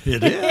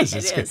 It is.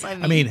 It is. I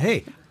mean,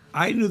 hey,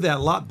 I knew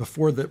that lot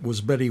before that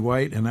was Betty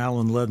White and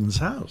Alan Ledden's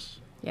house.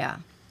 Yeah.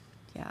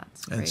 Yeah,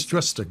 it's And crazy. it's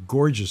just a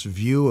gorgeous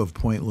view of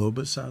Point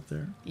Lobos out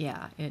there.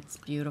 Yeah, it's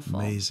beautiful.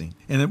 Amazing.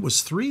 And it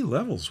was 3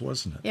 levels,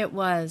 wasn't it? It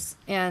was.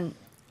 And,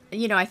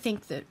 I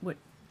think that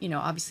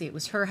obviously it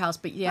was her house,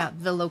 but yeah,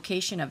 the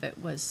location of it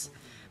was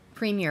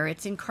premier.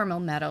 It's in Carmel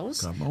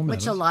Meadows,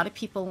 which a lot of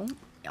people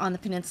on the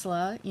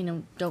peninsula,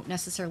 don't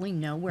necessarily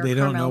know where they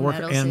Carmel don't know where,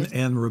 Meadows is.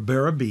 and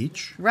Ribera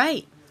Beach.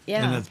 Right.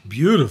 Yeah. And it's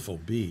beautiful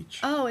beach.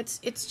 Oh, it's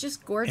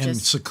just gorgeous. And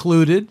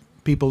secluded.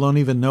 People don't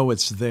even know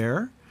it's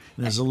there.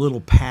 And there's a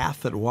little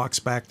path that walks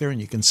back there, and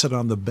you can sit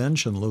on the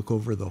bench and look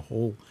over the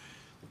whole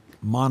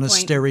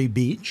Monastery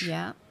Beach.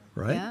 Yeah.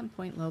 Right? Yeah,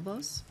 Point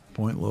Lobos.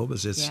 Point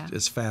Lobos.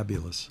 It's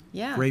fabulous.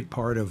 Yeah. Great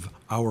part of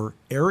our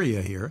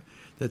area here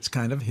that's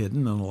kind of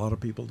hidden and a lot of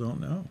people don't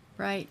know.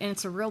 Right. And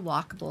it's a real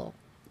walkable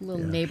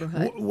little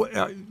neighborhood.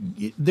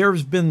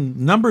 There's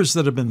been numbers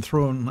that have been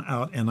thrown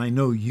out, and I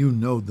know you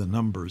know the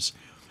numbers.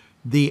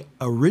 The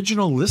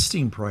original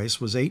listing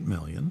price was $8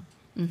 million.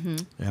 Mm-hmm.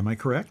 Am I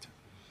correct?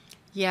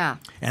 Yeah.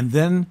 And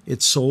then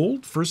it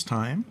sold first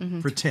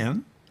time for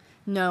 10.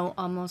 No,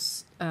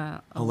 almost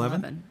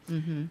 11.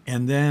 Mm-hmm.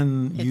 And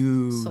then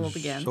you sold it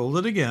again.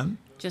 again.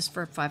 Just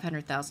for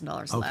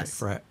 $500,000 Okay, less.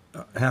 for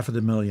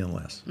 $500,000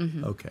 less.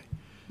 Mm-hmm. Okay.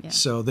 Yeah.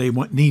 So they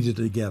needed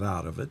to get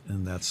out of it,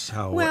 and that's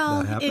how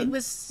that happened? It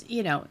was,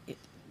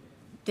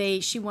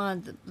 she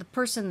wanted, the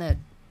person that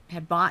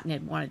had bought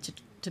it wanted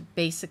to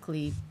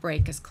basically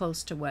break as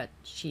close to what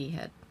she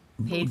had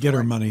paid Get for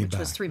her it, money which back.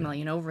 was $3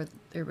 million over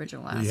the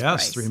original ask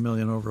Yes, price. $3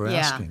 million over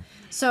asking.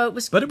 So it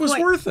was But it was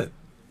worth it.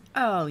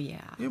 Oh,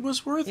 yeah. It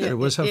was worth it. It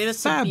was a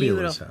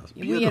fabulous house.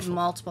 Beautiful. We had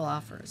multiple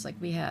offers.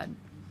 We had,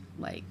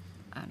 I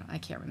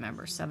can't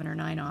remember, 7 or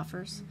 9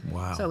 offers.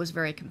 Wow. So it was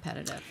very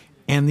competitive.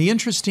 And the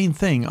interesting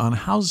thing on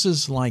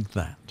houses like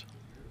that,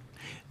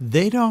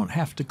 they don't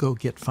have to go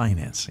get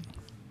financing.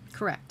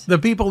 Correct. The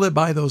people that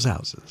buy those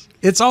houses,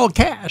 it's all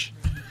cash.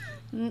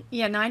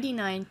 Yeah,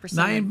 99%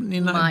 99%.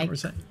 of my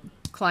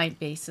client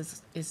base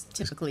is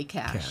typically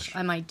cash.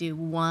 I might do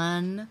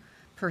one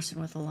person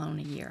with a loan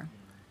a year.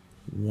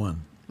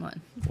 One.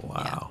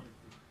 Wow.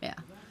 Yeah.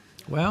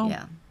 Well,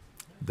 Yeah.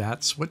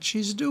 that's what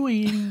she's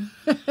doing.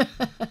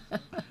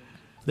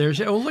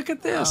 Look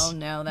at this. Oh,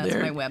 no, that's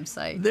my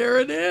website. There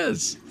it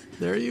is.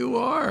 There you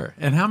are.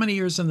 And how many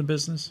years in the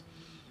business?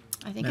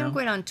 I think now? I'm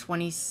going on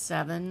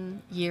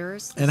 27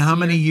 years. And how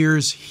many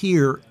years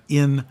here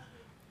in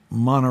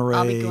Monterey,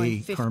 I'll be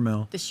going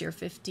Carmel? This year,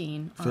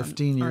 15.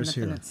 15 years on the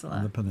here peninsula.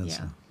 on the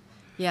peninsula.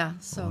 Yeah.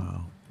 So.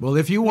 Wow. Well,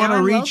 if you want Now to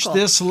I'm reach local.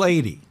 this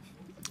lady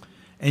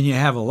and you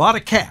have a lot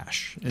of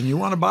cash and you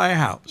want to buy a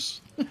house,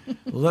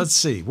 let's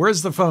see.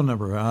 Where's the phone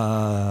number?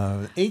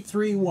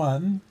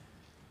 831.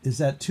 Is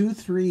that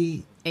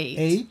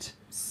 238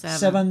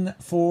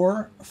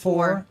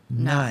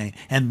 7449?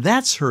 And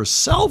that's her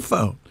cell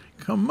phone.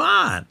 Come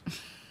on.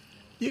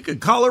 You could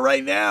call her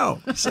right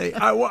now. Say,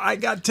 I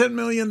got $10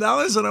 million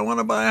and I want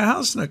to buy a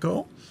house,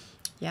 Nicole.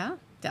 Yeah,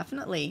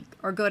 definitely.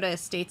 Or go to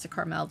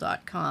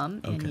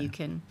estatesofcarmel.com and you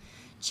can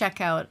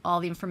check out all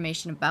the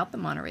information about the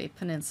Monterey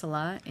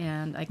Peninsula,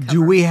 and I cover.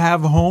 Do we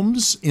have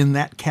homes in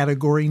that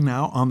category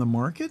now on the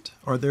market?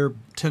 Are there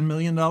 $10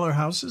 million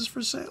houses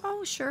for sale?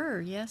 Oh,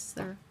 sure. Yes,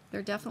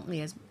 there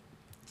definitely is.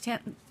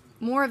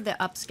 More of the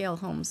upscale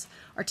homes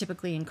are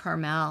typically in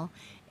Carmel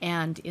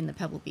and in the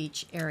Pebble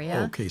Beach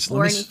area, Okay, so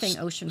or let me anything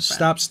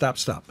oceanfront.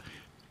 Stop.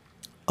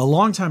 A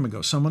long time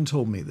ago, someone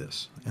told me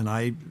this, and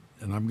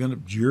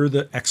you're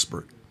the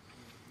expert.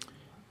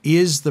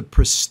 Is the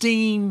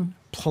pristine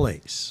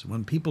place,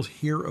 when people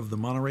hear of the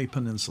Monterey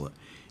Peninsula,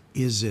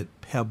 is it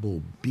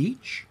Pebble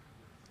Beach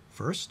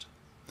first?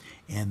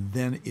 And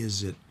then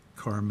is it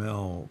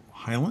Carmel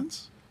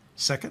Highlands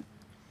second?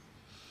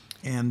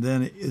 And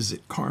then is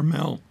it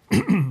Carmel,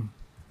 the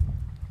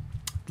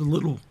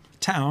little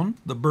town,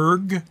 the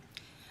burg?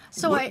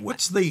 So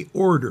what's the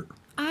order?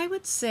 I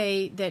would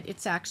say that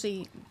it's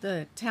actually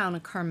the town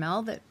of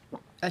Carmel that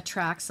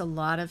attracts a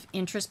lot of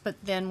interest, but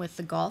then with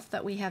the golf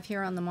that we have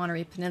here on the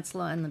Monterey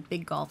Peninsula and the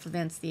big golf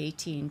events, the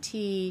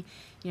AT&T,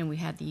 we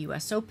had the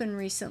U.S. Open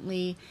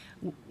recently.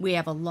 We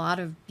have a lot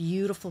of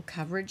beautiful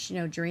coverage,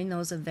 during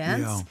those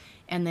events. Yeah.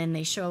 And then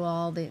they show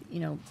all the,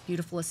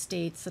 beautiful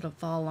estates that'll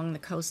fall along the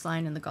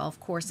coastline and the golf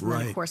course, and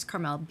then, of course,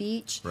 Carmel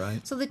Beach.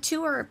 Right. So the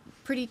two are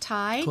pretty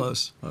tied.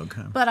 Close,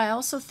 okay. But I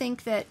also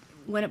think that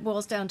when it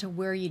boils down to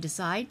where you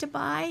decide to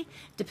buy,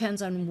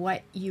 depends on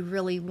what you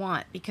really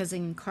want. Because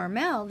in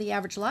Carmel, the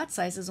average lot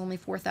size is only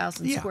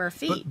 4,000 square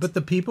feet. But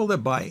the people that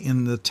buy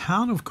in the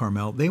town of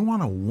Carmel, they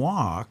want to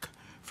walk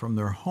from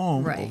their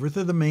home over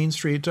to the main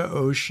street to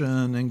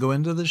Ocean and go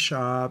into the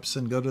shops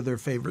and go to their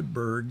favorite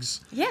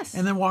burgs. Yes.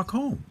 And then walk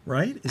home,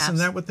 right? Isn't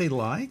that what they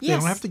like? Yes. They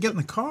don't have to get in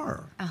the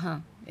car. Uh-huh.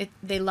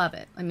 They love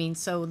it. I mean,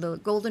 so the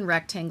Golden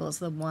Rectangle is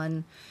the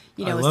one,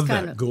 I love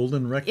that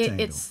Golden Rectangle.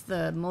 It's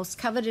the most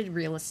coveted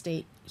real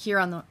estate here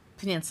on the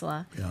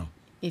peninsula. Yeah.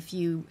 If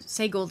you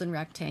say Golden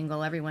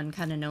Rectangle, everyone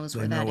kind of knows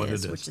where that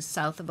is, which is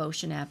south of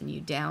Ocean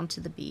Avenue down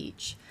to the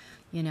beach,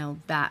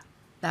 that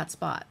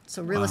spot.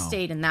 So real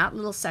estate in that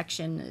little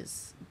section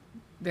is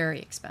very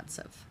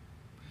expensive.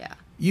 Yeah.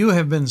 You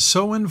have been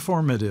so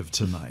informative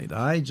tonight.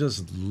 I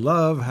just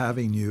love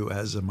having you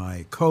as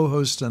my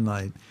co-host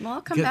tonight. Well,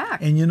 I'll come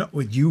back. And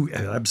you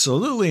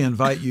absolutely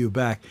invite you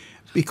back,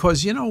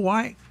 because you know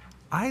why?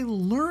 I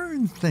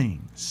learn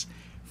things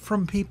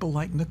from people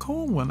like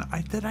Nicole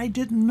that I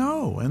didn't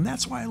know, and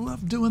that's why I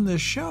love doing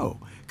this show,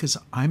 because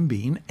I'm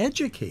being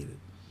educated.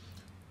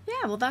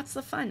 Yeah, well, that's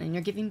the fun, and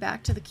you're giving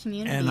back to the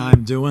community. And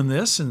I'm doing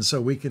this, and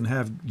so we can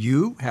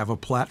have a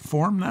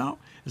platform now.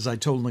 As I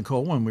told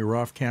Nicole when we were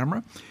off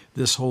camera,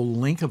 this whole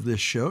link of this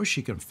show,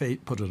 she can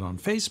put it on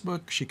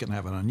Facebook. She can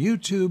have it on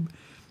YouTube.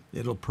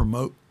 It'll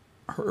promote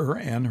her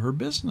and her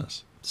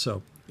business.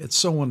 So it's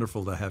so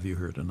wonderful to have you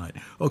here tonight.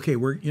 Okay,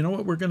 you know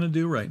what we're going to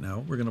do right now?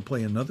 We're going to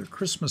play another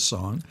Christmas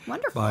song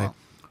by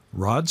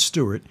Rod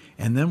Stewart,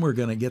 and then we're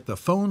going to get the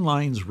phone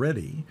lines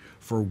ready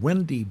for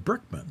Wendy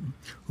Brickman,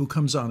 who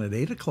comes on at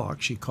 8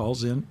 o'clock. She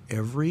calls in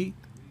every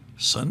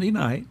Sunday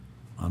night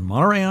on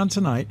Monterey On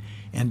Tonight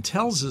and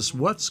tells us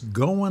what's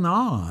going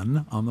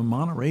on the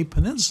Monterey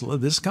Peninsula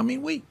this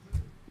coming week.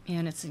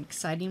 And it's an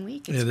exciting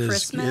week. It's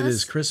Christmas. It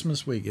is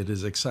Christmas week. It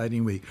is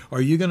exciting week.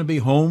 Are you going to be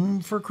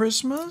home for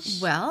Christmas?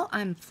 Well,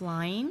 I'm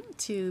flying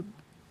to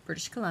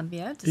British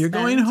Columbia. You're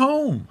going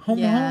home.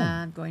 Home.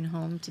 I'm going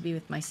home to be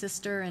with my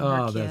sister and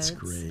her kids. Oh, that's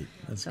great.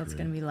 It's going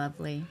to be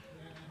lovely.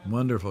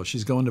 Wonderful.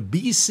 She's going to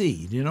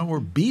BC. Do you know where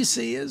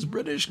BC is?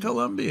 British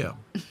Columbia.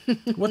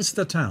 What's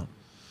the town?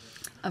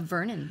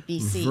 Vernon,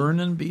 BC.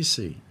 Vernon,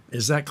 BC.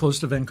 Is that close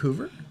to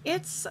Vancouver?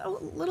 It's a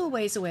little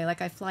ways away.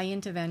 Like I fly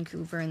into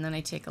Vancouver and then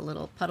I take a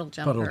little puddle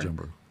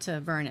jumper to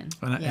Vernon.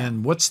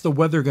 And what's the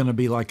weather going to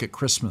be like at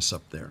Christmas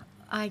up there?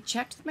 I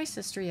checked with my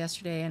sister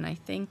yesterday, and I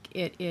think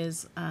it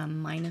is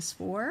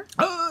 -4.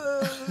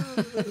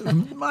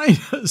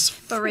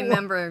 -4. But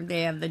remember,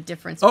 they have the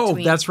difference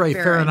between that's right,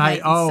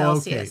 Fahrenheit. and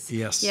Celsius. Okay,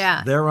 yes.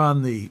 Yeah. They're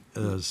on the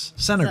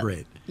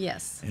centigrade.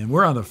 Yes. And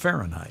we're on the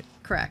Fahrenheit.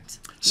 Correct.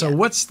 So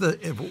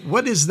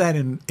what is that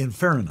in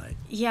Fahrenheit?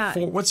 Yeah.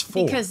 What's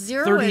 4? Because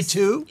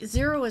 32?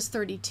 Zero is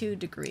 32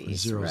 degrees.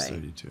 0 is right?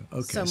 32.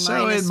 Okay. So, so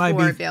 -4 it might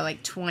would be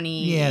like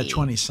 20. Yeah,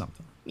 20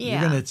 something.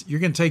 Yeah.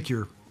 You're gonna take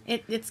your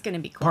it's gonna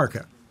be cold.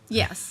 parka.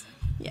 Yes.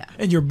 Yeah.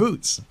 And your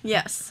boots.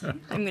 Yes.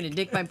 I'm gonna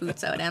dig my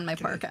boots out and my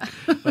parka.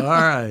 All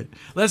right.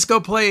 Let's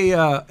go play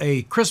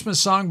a Christmas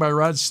song by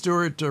Rod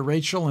Stewart,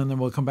 Rachel, and then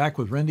we'll come back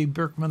with Randy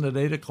Berkman at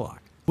 8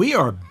 o'clock. We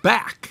are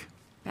back.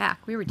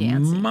 We were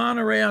dancing.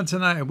 Monterey On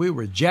Tonight. We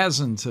were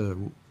jazzing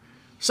to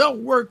So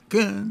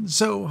Working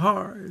So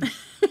Hard.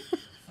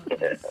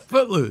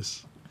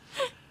 Footloose.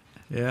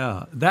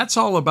 Yeah. That's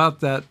all about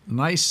that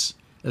nice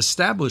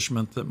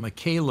establishment that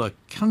Michaela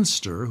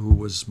Kunster, who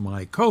was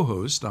my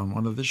co-host on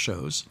one of the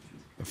shows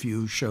a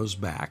few shows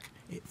back,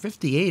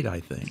 58, I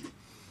think.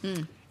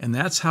 And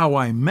that's how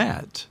I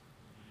met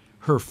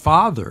her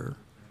father,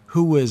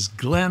 who was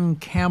Glenn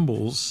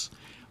Campbell's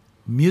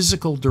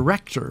musical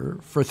director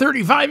for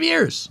 35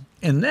 years.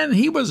 And then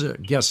he was a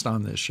guest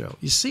on this show.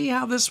 You see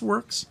how this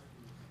works?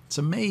 It's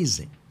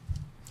amazing.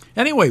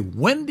 Anyway,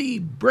 Wendy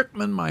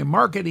Brickman, my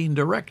marketing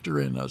director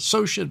and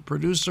associate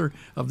producer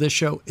of this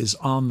show, is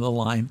on the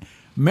line.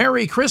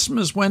 Merry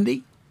Christmas,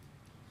 Wendy.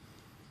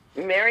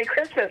 Merry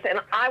Christmas.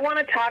 And I want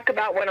to talk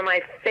about one of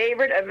my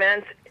favorite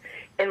events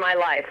in my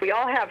life. We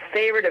all have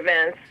favorite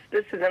events.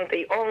 This isn't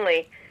the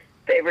only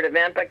favorite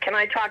event, but can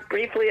I talk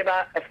briefly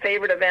about a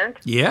favorite event?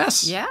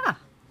 Yes. Yeah.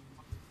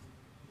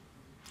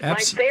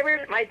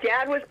 My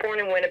dad was born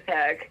in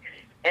Winnipeg,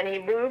 and he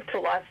moved to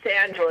Los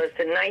Angeles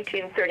in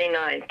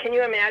 1939. Can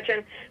you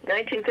imagine?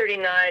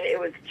 1939, it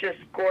was just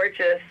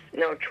gorgeous,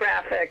 no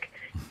traffic.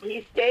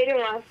 He stayed in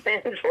Los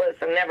Angeles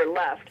and never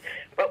left.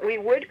 But we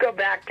would go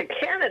back to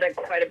Canada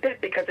quite a bit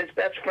because his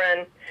best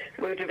friend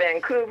moved to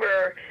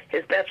Vancouver.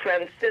 His best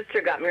friend's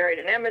sister got married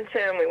in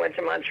Edmonton. We went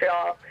to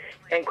Montreal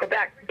and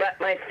Quebec. But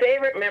my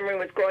favorite memory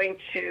was going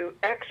to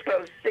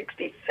Expo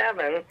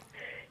 67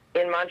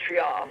 in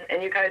Montreal.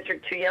 And you guys are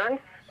too young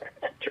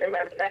to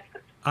remember that.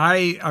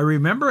 I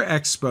remember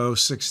Expo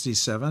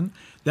 67.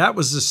 That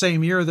was the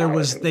same year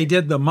they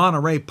did the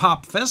Monterey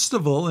Pop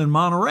Festival in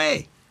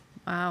Monterey.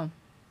 Wow.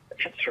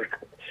 That's right.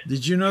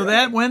 Did you know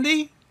that,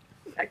 Wendy?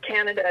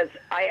 Canada's,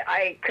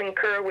 I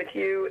concur with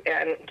you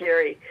and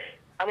Gary.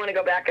 I want to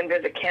go back and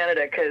visit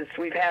Canada because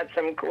we've had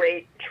some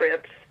great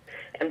trips,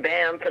 and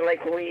Banff and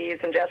Lake Louise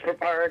and Jasper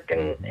Park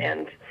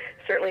and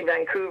certainly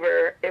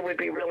Vancouver. It would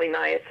be really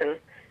nice. And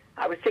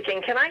I was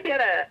thinking, can I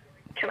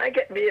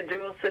be a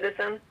dual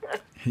citizen?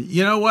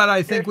 You know what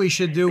I think we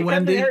should do,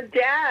 Wendy? Her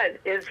dad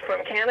is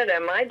from Canada.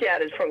 My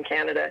dad is from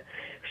Canada.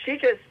 She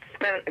just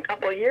spent a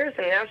couple of years,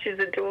 and now she's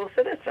a dual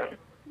citizen.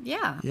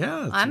 Yeah.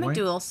 Yeah. I'm a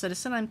dual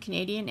citizen. I'm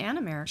Canadian and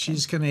American.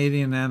 She's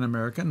Canadian and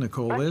American.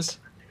 Nicole is.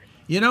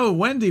 You know,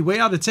 Wendy, we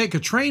ought to take a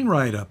train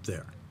ride up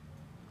there.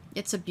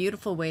 It's a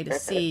beautiful way to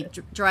see,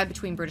 drive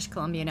between British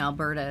Columbia and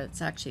Alberta.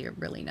 It's actually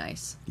really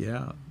nice.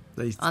 Yeah.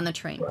 On the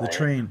train. The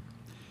train.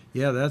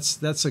 Yeah,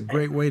 that's a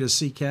great way to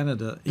see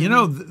Canada. You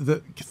know,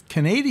 the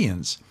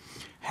Canadians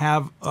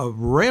have a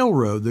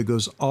railroad that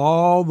goes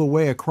all the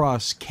way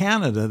across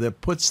Canada that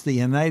puts the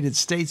United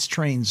States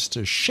trains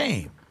to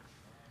shame.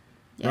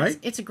 Yes, right?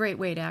 It's a great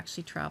way to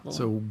actually travel.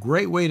 So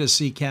great way to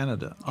see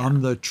Canada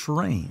on the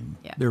train.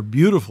 Yeah. They're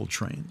beautiful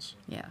trains.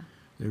 Yeah.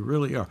 They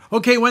really are.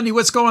 Okay, Wendy,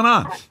 what's going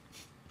on?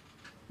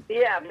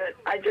 Yeah, but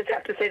I just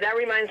have to say that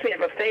reminds me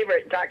of a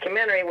favorite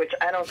documentary, which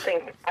I don't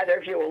think either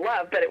of you will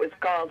love, but it was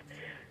called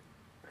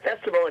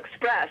Festival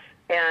Express,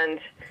 and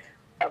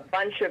a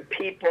bunch of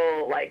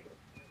people, like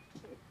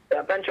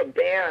a bunch of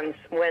bands,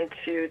 went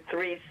to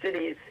 3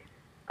 cities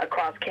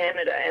across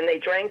Canada, and they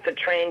drank the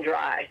train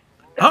dry.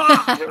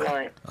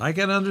 I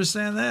can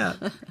understand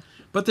that.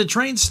 But the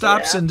train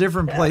stops in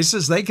different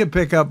places. They could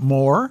pick up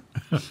more.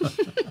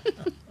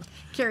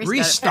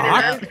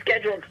 Restock. An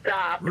unscheduled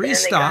stop.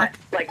 Restock. And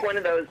they got, like one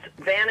of those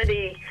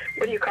vanity,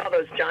 what do you call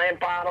those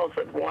giant bottles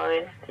of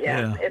wine?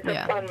 Yeah. It's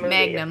a fun movie.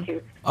 Magnum.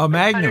 I'm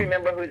Magnum. trying to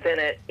remember who's in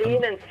it.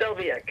 Ian and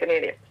Sylvia,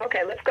 Canadian.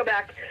 Okay, let's go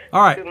back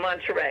to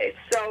Monterey.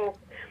 So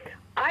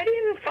I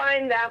didn't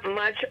find that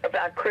much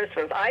about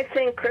Christmas. I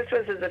think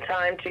Christmas is a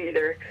time to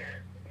either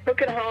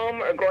cook at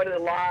home or go to the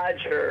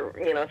lodge or,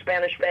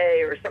 Spanish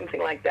Bay or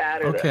something like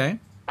that. Or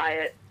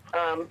Hyatt.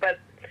 But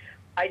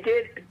I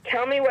did.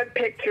 Tell me what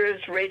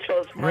pictures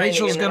Rachel's finding.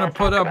 Rachel's going to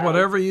put up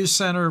whatever you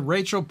sent her.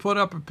 Rachel, put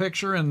up a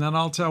picture, and then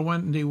I'll tell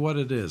Wendy what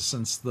it is,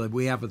 since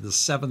we have the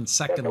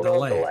 7-second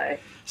delay.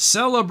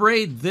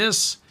 Celebrate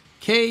this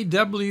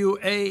Kwanzaa.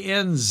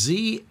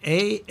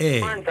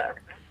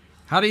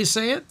 How do you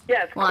say it?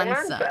 Yes,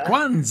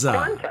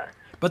 Kwanzaa.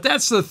 But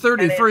that's the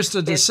 31st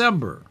of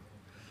December.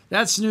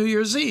 That's New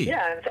Year's Eve.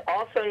 Yeah, it's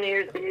also New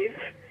Year's Eve.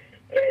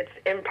 It's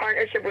in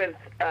partnership with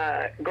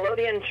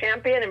Glodian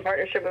Champion, in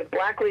partnership with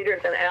Black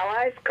Leaders and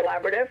Allies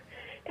Collaborative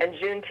and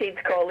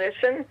Juneteenth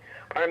Coalition.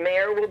 Our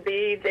mayor will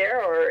be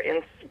there, or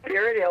in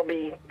spirit, he'll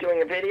be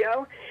doing a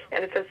video.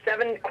 And it's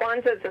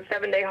Kwanzaa is a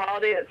 7-day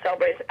holiday that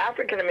celebrates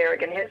African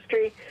American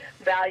history,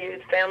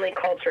 values, family,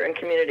 culture, and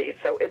community.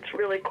 So it's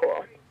really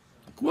cool.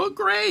 Well,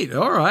 great.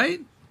 All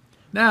right.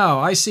 Now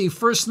I see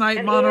First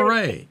Night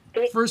Monterey.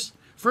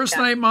 First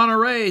Night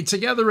Monterey,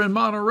 together in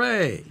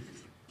Monterey.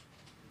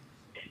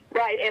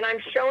 Right, and I'm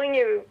showing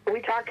you, we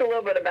talked a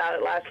little bit about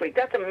it last week.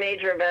 That's a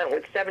major event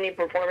with 70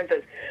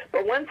 performances.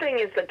 But one thing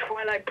is the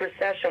Twilight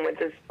Procession with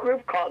this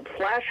group called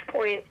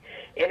Flashpoint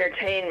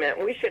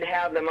Entertainment. We should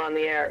have them on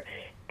the air.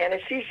 And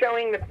is she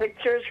showing the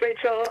pictures,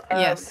 Rachel,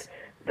 of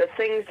the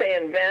things they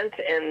invent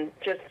and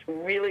just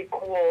really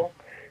cool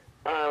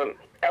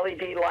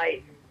LED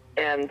light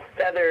and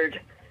feathered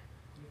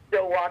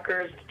still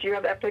walkers? Do you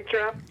have that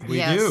picture up?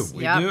 We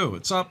do.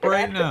 It's up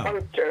right now.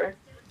 The poster.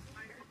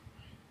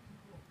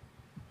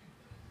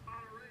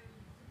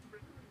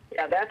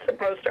 Yeah, that's the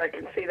poster. I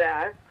can see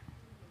that.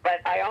 But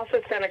I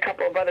also sent a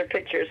couple of other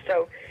pictures.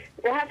 So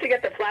we'll have to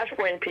get the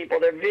Flashpoint people.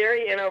 They're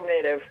very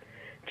innovative.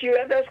 Do you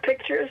have those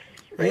pictures,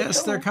 Rachel?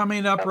 Yes, they're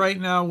coming up right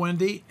now,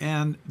 Wendy.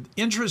 And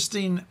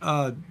interesting,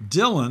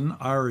 Dylan,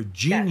 our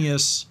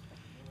genius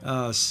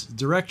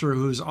director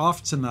who's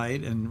off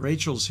tonight, and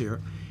Rachel's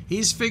here,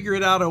 he's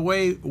figured out a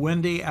way,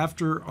 Wendy,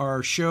 after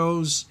our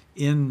shows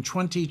in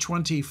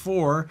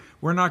 2024,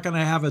 we're not going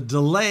to have a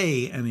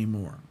delay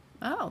anymore.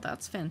 Oh,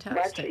 that's Much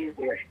fantastic.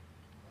 easier.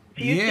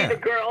 Do you see the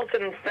girls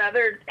in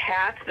feathered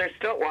hats? They're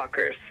stilt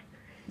walkers.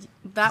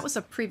 That was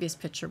a previous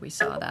picture we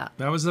saw that.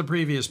 That was the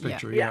previous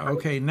picture. Yeah.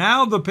 Okay,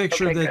 now the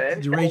picture Okay,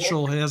 that good.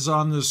 Rachel has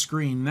on the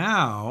screen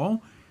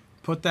now,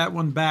 put that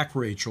one back,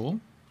 Rachel.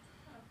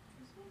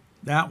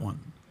 That one.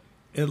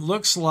 It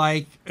looks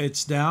like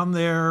it's down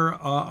there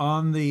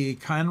on the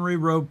Connery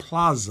Road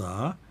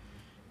Plaza.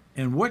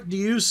 And what do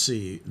you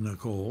see,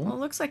 Nicole? Well, it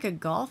looks like a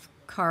golf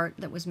cart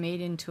that was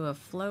made into a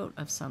float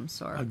of some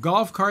sort. A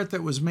golf cart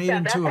that was made Yeah,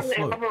 into a that's on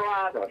float.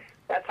 Alvarado.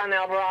 That's on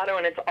Alvarado,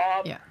 and it's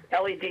all Yeah.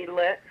 LED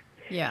lit.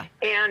 Yeah.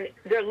 And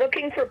they're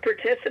looking for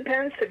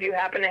participants. If you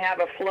happen to have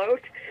a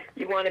float,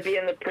 you want to be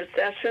in the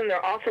procession.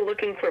 They're also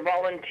looking for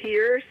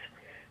volunteers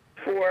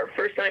for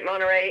First Night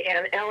Monterey.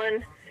 And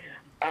Ellen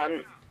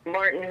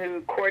Martin,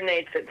 who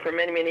coordinates it for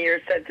many, many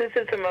years, said this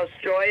is the most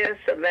joyous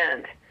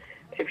event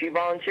if you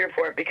volunteer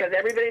for it, because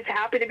everybody's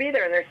happy to be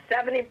there. And there's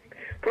 70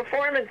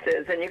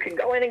 performances, and you can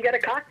go in and get a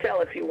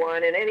cocktail if you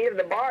want in any of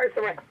the bars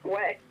the rest of the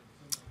way.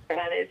 And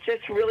it's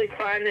just really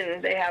fun,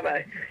 and they have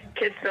a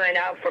kids' night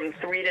out from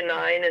 3 to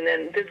 9, and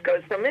then this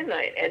goes till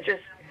midnight. And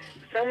just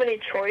so many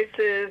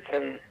choices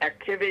and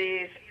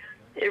activities.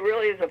 It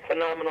really is a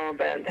phenomenal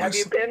event. Have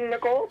you been,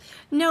 Nicole?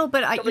 No,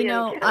 but Somebody in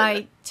Canada.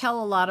 I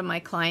tell a lot of my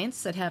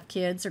clients that have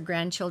kids or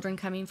grandchildren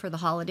coming for the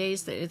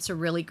holidays that it's a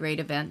really great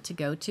event to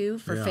go to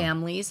for Yeah.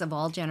 families of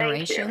all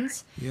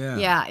generations. Yeah.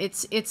 Yeah,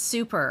 it's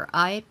super.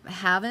 I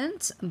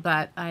haven't,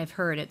 but I've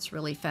heard it's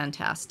really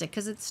fantastic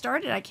because it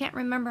started, I can't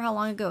remember how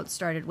long ago it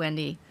started,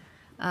 Wendy.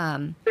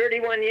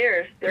 31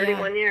 years.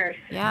 31 years.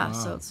 Yeah,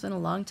 so it's been a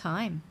long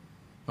time.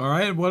 All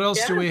right, what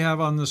else do Yeah. we have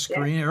on the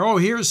screen here? Oh,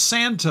 here's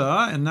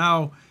Santa, and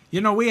now,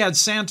 we had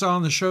Santa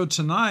on the show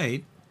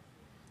tonight.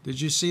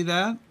 Did you see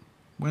that,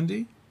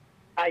 Wendy?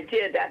 I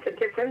did. That's a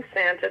different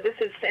Santa. This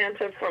is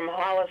Santa from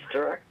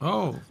Hollister,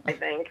 Oh, I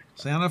think.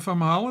 Santa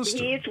from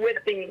Hollister. He's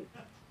with the.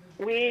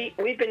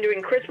 We've been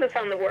doing Christmas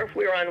on the Wharf.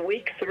 We were on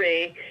week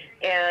 3,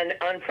 and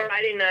on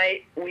Friday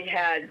night we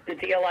had the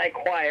DLI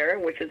Choir,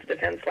 which is the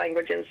Defense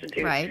Language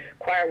Institute Right.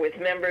 choir, with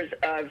members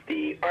of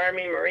the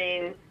Army,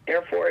 Marine,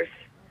 Air Force,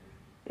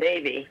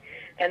 Navy,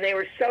 and they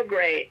were so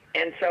great.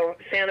 And so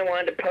Santa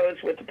wanted to pose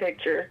with the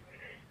picture,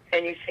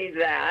 and you see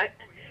that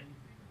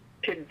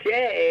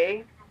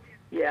today.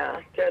 Yeah,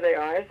 there they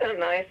are. Isn't that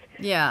nice?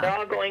 Yeah. They're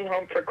all going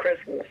home for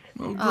Christmas.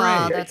 Oh, great.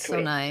 Oh, that's so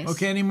sweet. nice.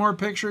 Okay, any more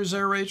pictures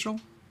there, Rachel?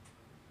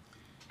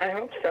 I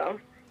hope so.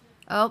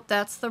 Oh,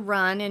 that's the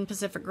run in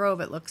Pacific Grove,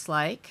 it looks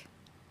like.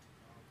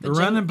 The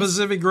Run in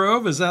Pacific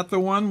Grove, is that the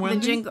one, The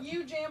Wendy? jingle.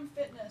 You Jam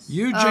Fitness.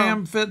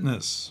 UJam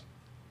Fitness.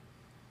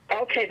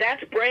 Okay,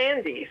 that's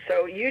Brandy.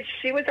 So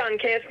she was on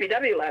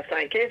KSBW last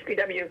night.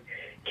 KSBW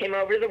came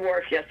over to the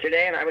Wharf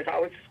yesterday, and I was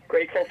always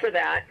grateful for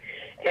that.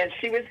 And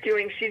she's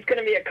going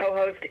to be a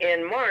co-host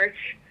in March,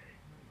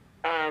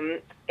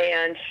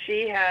 and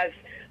she has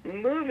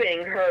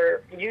moving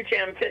her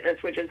UJam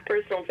Fitness, which is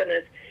personal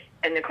fitness,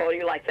 and Nicole,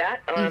 you like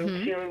that,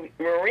 to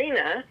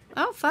Marina.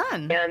 Oh,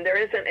 fun. And there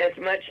isn't as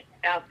much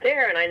out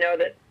there, and I know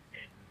that,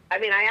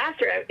 I asked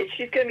her if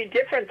she's going to be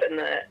different than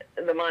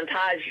the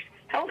Montage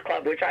Health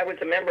Club, which I was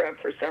a member of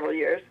for several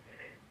years,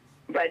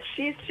 but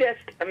she's just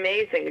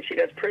amazing. She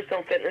does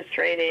personal fitness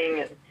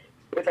training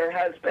with her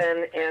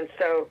husband, and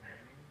so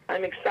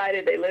I'm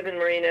excited. They live in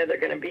Marina. They're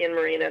going to be in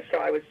Marina, so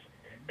I was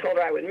told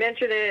her I would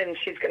mention it, and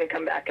she's going to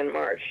come back in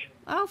March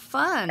Oh,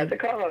 fun. as a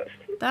co-host.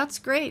 That's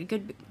great.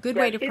 Good Yeah,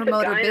 way to she's a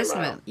promote her dynamo.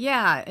 business.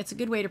 Yeah, it's a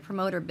good way to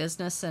promote her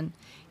business, and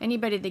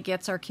anybody that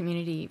gets our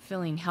community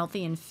feeling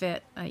healthy and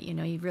fit,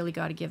 you've really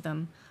got to give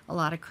them a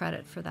lot of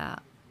credit for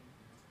that.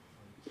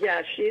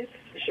 Yeah, she's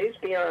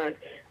beyond.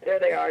 There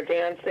they are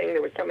dancing.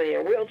 There was somebody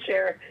in a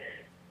wheelchair,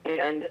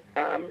 and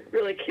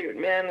really cute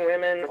men,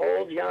 women,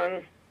 old,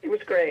 young. It was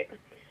great.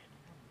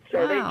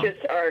 So Wow. they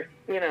just are,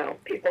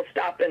 people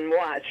stop and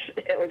watch.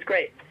 It was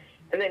great.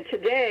 And then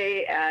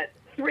today at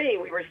 3,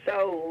 we were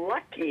so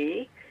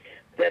lucky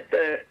that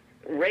the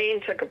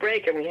rain took a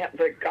break, and we have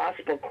the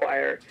gospel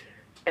choir,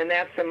 and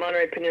that's the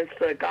Monterey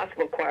Peninsula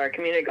Gospel Choir,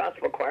 Community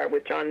Gospel Choir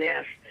with John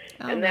Nash.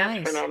 Oh, And that's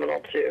nice.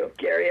 phenomenal, too.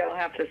 Gary, I'll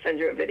have to send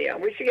you a video.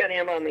 We should get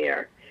him on the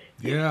air.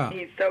 Yeah.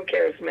 He's so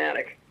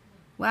charismatic.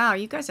 Wow,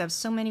 you guys have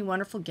so many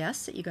wonderful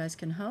guests that you guys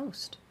can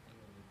host.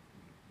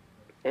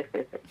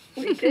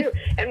 We do.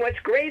 And what's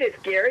great is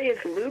Gary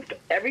has looped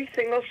every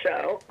single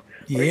show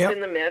where Yep. it's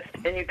in the mist,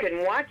 and you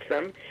can watch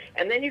them.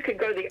 And then you can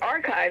go to the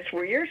archives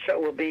where your show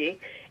will be,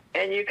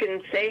 and you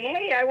can say,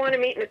 hey, I want to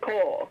meet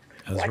Nicole.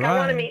 That's I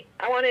right.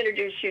 want to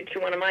introduce you to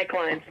one of my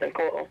clients,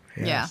 Nicole.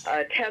 Yes.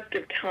 Test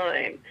of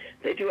Time.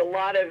 They do a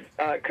lot of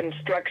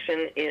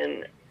construction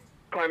in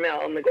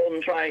Carmel in the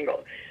Golden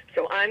Triangle.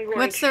 So I'm going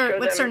What's to their- show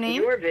what's them their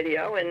name? your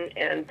video,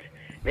 and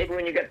maybe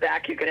when you get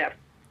back, you could have,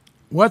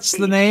 What's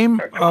the name,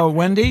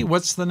 Wendy?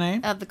 What's the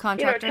name? Of the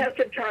contractor? Test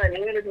of Time.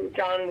 You interviewed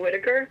John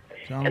Whitaker.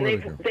 John and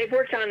Whitaker. they've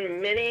worked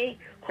on many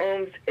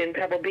homes in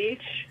Pebble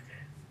Beach,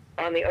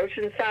 on the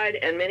ocean side,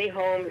 and many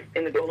homes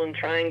in the Golden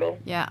Triangle.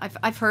 Yeah,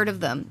 I've heard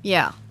of them.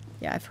 Yeah.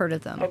 Yeah, I've heard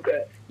of them. Oh,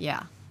 good.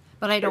 Yeah,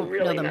 but I don't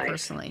really know them nice.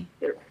 personally.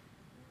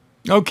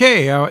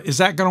 Okay, is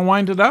that going to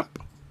wind it up?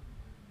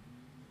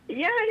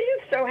 Yeah, it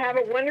is. So have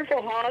a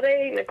wonderful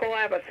holiday. Nicole,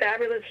 have a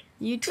fabulous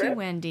You too, trip.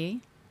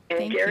 Wendy. And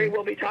Thank Gary you.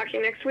 will be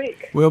talking next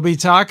week. We'll be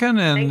talking,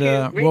 and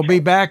Thank you, we'll be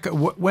Rachel. back.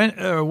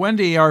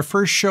 Wendy, our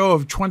first show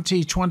of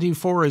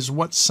 2024 is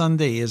what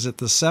Sunday? Is it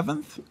the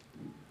 7th?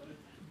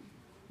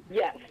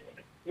 Yes,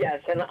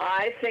 yes. And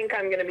I think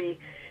I'm going to be,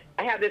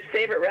 I have this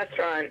favorite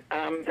restaurant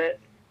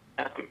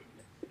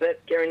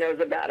that Gary knows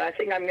about. I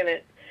think I'm going to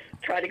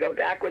try to go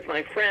back with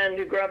my friend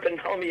who grew up in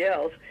Home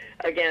Hills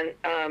again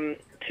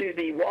to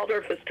the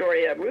Waldorf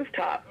Astoria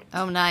rooftop.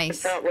 Oh, It's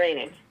nice. not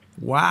raining.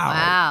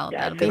 Wow.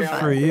 Yeah, That'll it's be Good around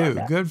for fun. you. about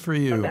that- Good for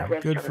you. about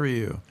that Good for restaurant.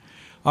 you.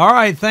 All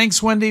right.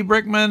 Thanks, Wendy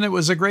Brickman. It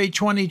was a great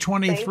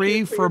 2023 Thank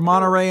you for for your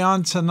Monterey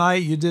on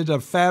Tonight. You did a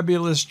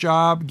fabulous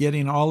job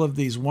getting all of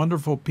these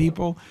wonderful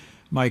people,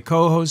 my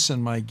co-hosts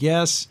and my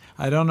guests.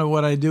 I don't know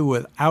what I'd do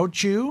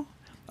without you.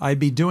 I'd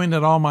be doing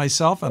it all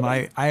myself, and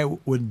I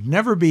would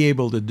never be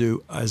able to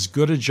do as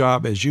good a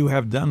job as you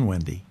have done,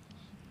 Wendy.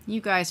 You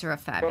guys are a Well,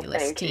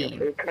 fabulous thank you for team.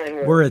 your kind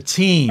words. We're a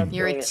team.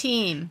 You're a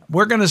team.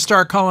 We're going to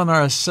start calling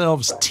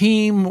ourselves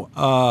Team. What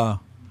are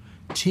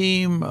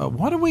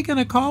we going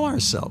to call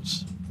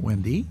ourselves,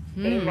 Wendy?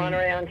 Team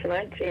Monterey on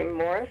Tonight, Team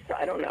Morris.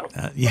 I don't know.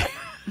 Yeah.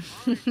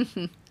 We'll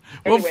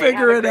Anyway, figure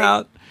have a it great-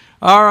 out.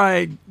 All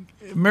right.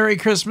 Merry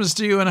Christmas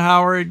to you and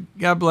Howard.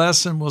 God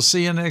bless, and we'll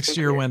see you next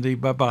year, you. Wendy.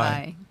 Bye-bye.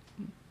 Bye.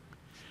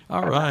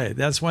 All right.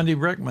 That's Wendy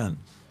Brickman.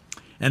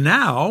 And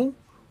now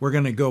we're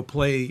going to go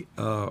play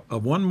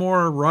one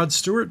more Rod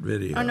Stewart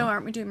video. Oh, no,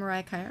 aren't we doing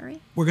Mariah Carey?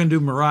 We're going to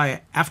do Mariah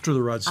after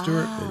the Rod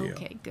Stewart video.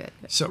 Okay, good.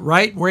 So,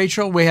 right,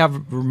 Rachel, we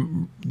have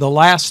the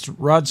last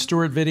Rod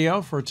Stewart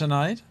video for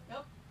tonight.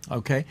 Yep.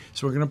 Okay,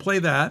 so we're going to play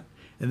that,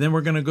 and then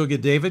we're going to go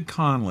get David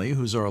Conley,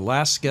 who's our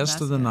last guest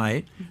That's of the good.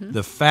 night,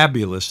 the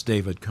fabulous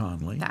David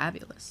Conley.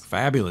 Fabulous.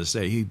 Fabulous.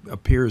 He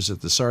appears at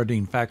the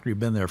Sardine Factory,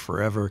 been there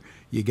forever.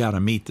 You got to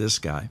meet this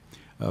guy.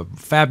 A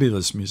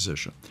fabulous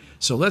musician.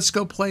 So let's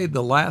go play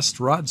the last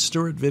Rod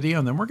Stewart video,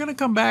 and then we're going to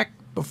come back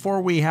before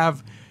we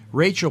have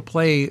Rachel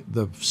play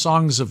the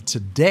songs of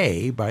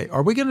today.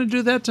 Are we going to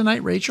do that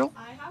tonight, Rachel?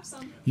 I have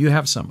some. You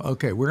have some.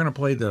 Okay, we're going to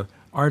play the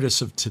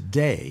artists of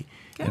today.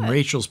 And Good.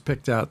 Rachel's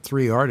picked out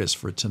 3 artists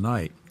for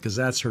tonight because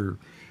that's her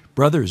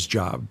brother's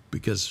job,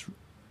 because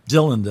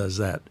Dylan does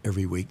that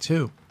every week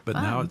too. But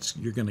now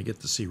you're going to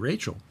get to see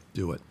Rachel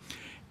do it.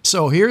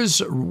 So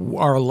here's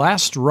our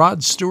last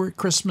Rod Stewart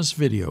Christmas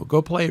video.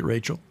 Go play it,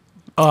 Rachel.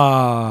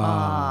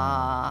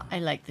 I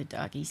like the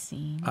doggy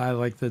scene. I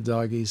like the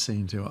doggy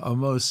scene too. A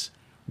most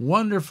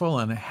wonderful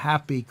and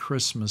happy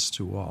Christmas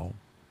to all.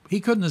 He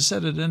couldn't have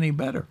said it any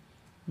better.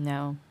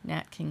 No,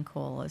 Nat King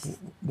Cole is.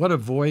 What a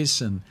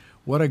voice and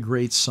what a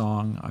great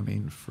song. I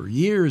mean, for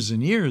years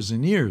and years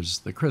and years,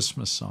 the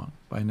Christmas song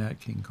by Nat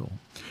King Cole.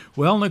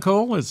 Well,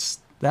 Nicole, it's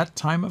that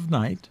time of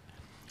night.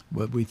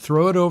 But we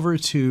throw it over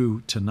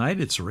to tonight.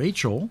 It's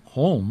Rachel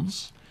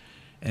Holmes,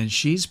 and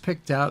she's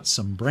picked out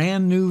some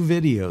brand new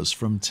videos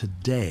from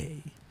today,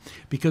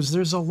 because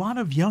there's a lot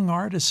of young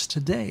artists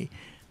today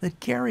that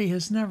Gary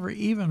has never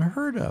even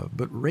heard of.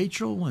 But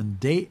Rachel and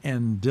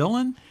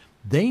Dylan,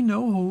 they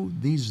know who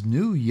these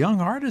new young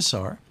artists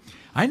are.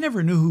 I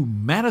never knew who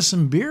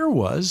Madison Beer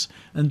was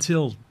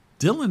until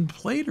Dylan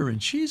played her,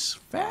 and she's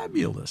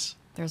fabulous.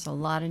 There's a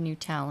lot of new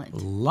talent. A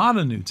lot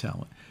of new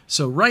talent.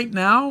 So right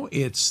now,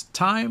 it's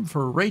time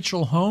for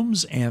Rachel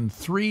Holmes and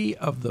 3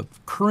 of the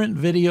current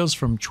videos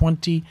from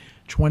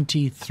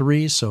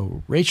 2023.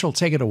 So, Rachel,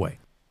 take it away.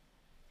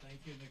 Thank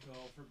you,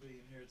 Nicole, for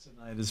being here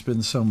tonight. It's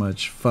been so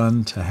much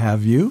fun to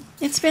have you.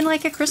 It's been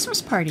like a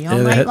Christmas party all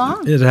night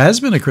long. It has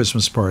been a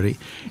Christmas party.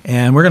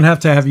 And we're going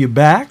to have you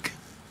back.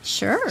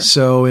 Sure.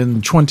 So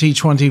in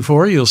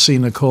 2024, you'll see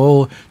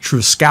Nicole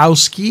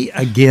Truszkowski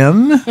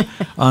again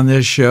on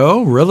this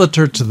show,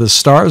 Realtor to the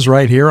Stars,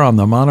 right here on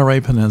the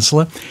Monterey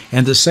Peninsula.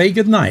 And to say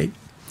goodnight,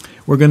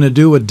 we're going to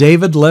do what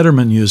David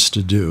Letterman used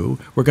to do.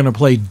 We're going to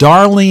play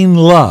Darlene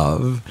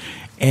Love.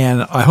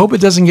 And I hope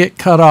it doesn't get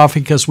cut off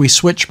because we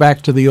switch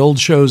back to the old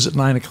shows at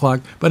 9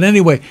 o'clock. But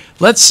anyway,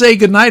 let's say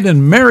goodnight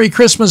and Merry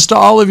Christmas to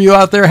all of you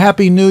out there.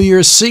 Happy New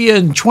Year. See you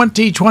in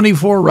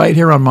 2024 right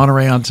here on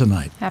Monterey on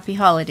Tonight. Happy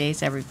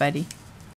holidays, everybody.